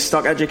teaching me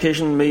stock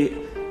education, me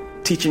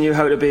teaching you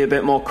how to be a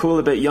bit more cool,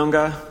 a bit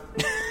younger.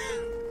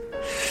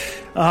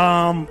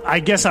 I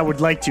guess I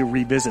would like to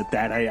revisit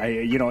that.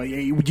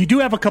 You do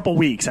have a couple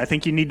weeks. I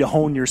think you need to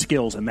hone your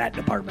skills in that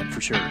department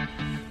for sure.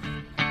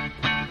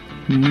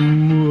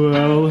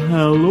 Well,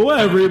 hello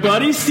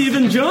everybody,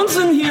 Steven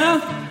Johnson here.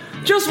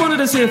 Just wanted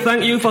to say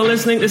thank you for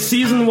listening to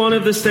Season 1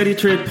 of the Steady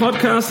Trade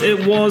podcast.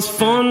 It was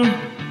fun,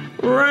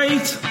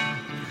 right?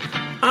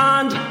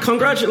 And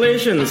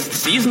congratulations,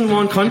 Season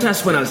 1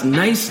 contest winners.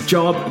 Nice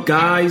job,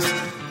 guys.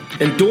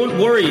 And don't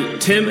worry,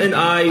 Tim and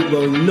I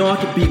will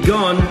not be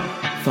gone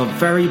for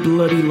very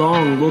bloody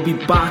long. We'll be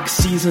back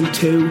Season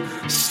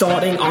 2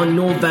 starting on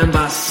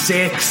November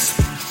 6th.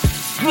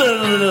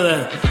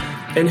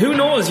 And who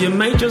knows, you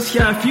might just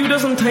hear a few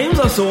dozen times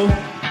or so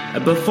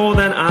before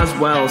then as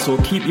well. So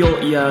keep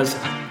your ears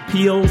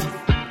peeled.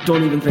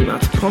 Don't even think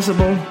that's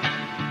possible.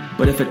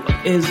 But if it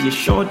is, you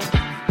should.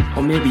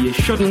 Or maybe you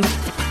shouldn't,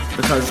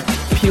 because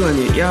peeling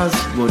your ears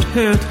would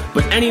hurt.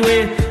 But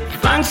anyway,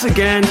 thanks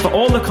again for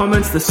all the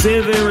comments, the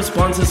survey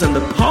responses, and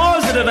the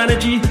positive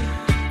energy,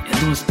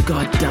 and those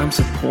goddamn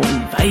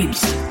supporting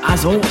vibes.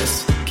 As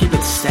always, keep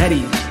it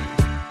steady.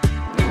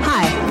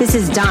 Hi, this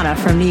is Donna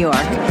from New York,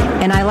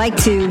 and I like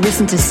to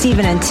listen to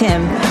Stephen and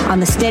Tim on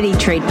the Steady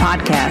Trade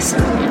podcast.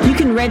 You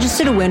can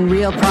register to win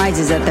real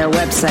prizes at their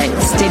website,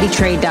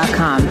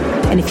 steadytrade.com.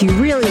 And if you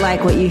really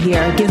like what you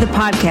hear, give the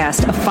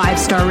podcast a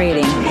 5-star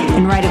rating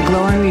and write a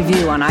glowing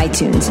review on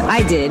iTunes.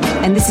 I did,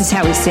 and this is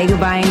how we say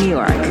goodbye in New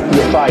York.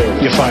 You're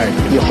fired. You're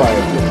fired. You're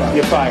fired.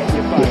 You're fired.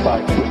 You're fired. You're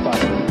fired. You're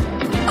fired. You're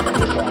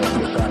fired.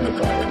 You're fired. You're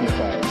fired. You're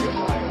fired.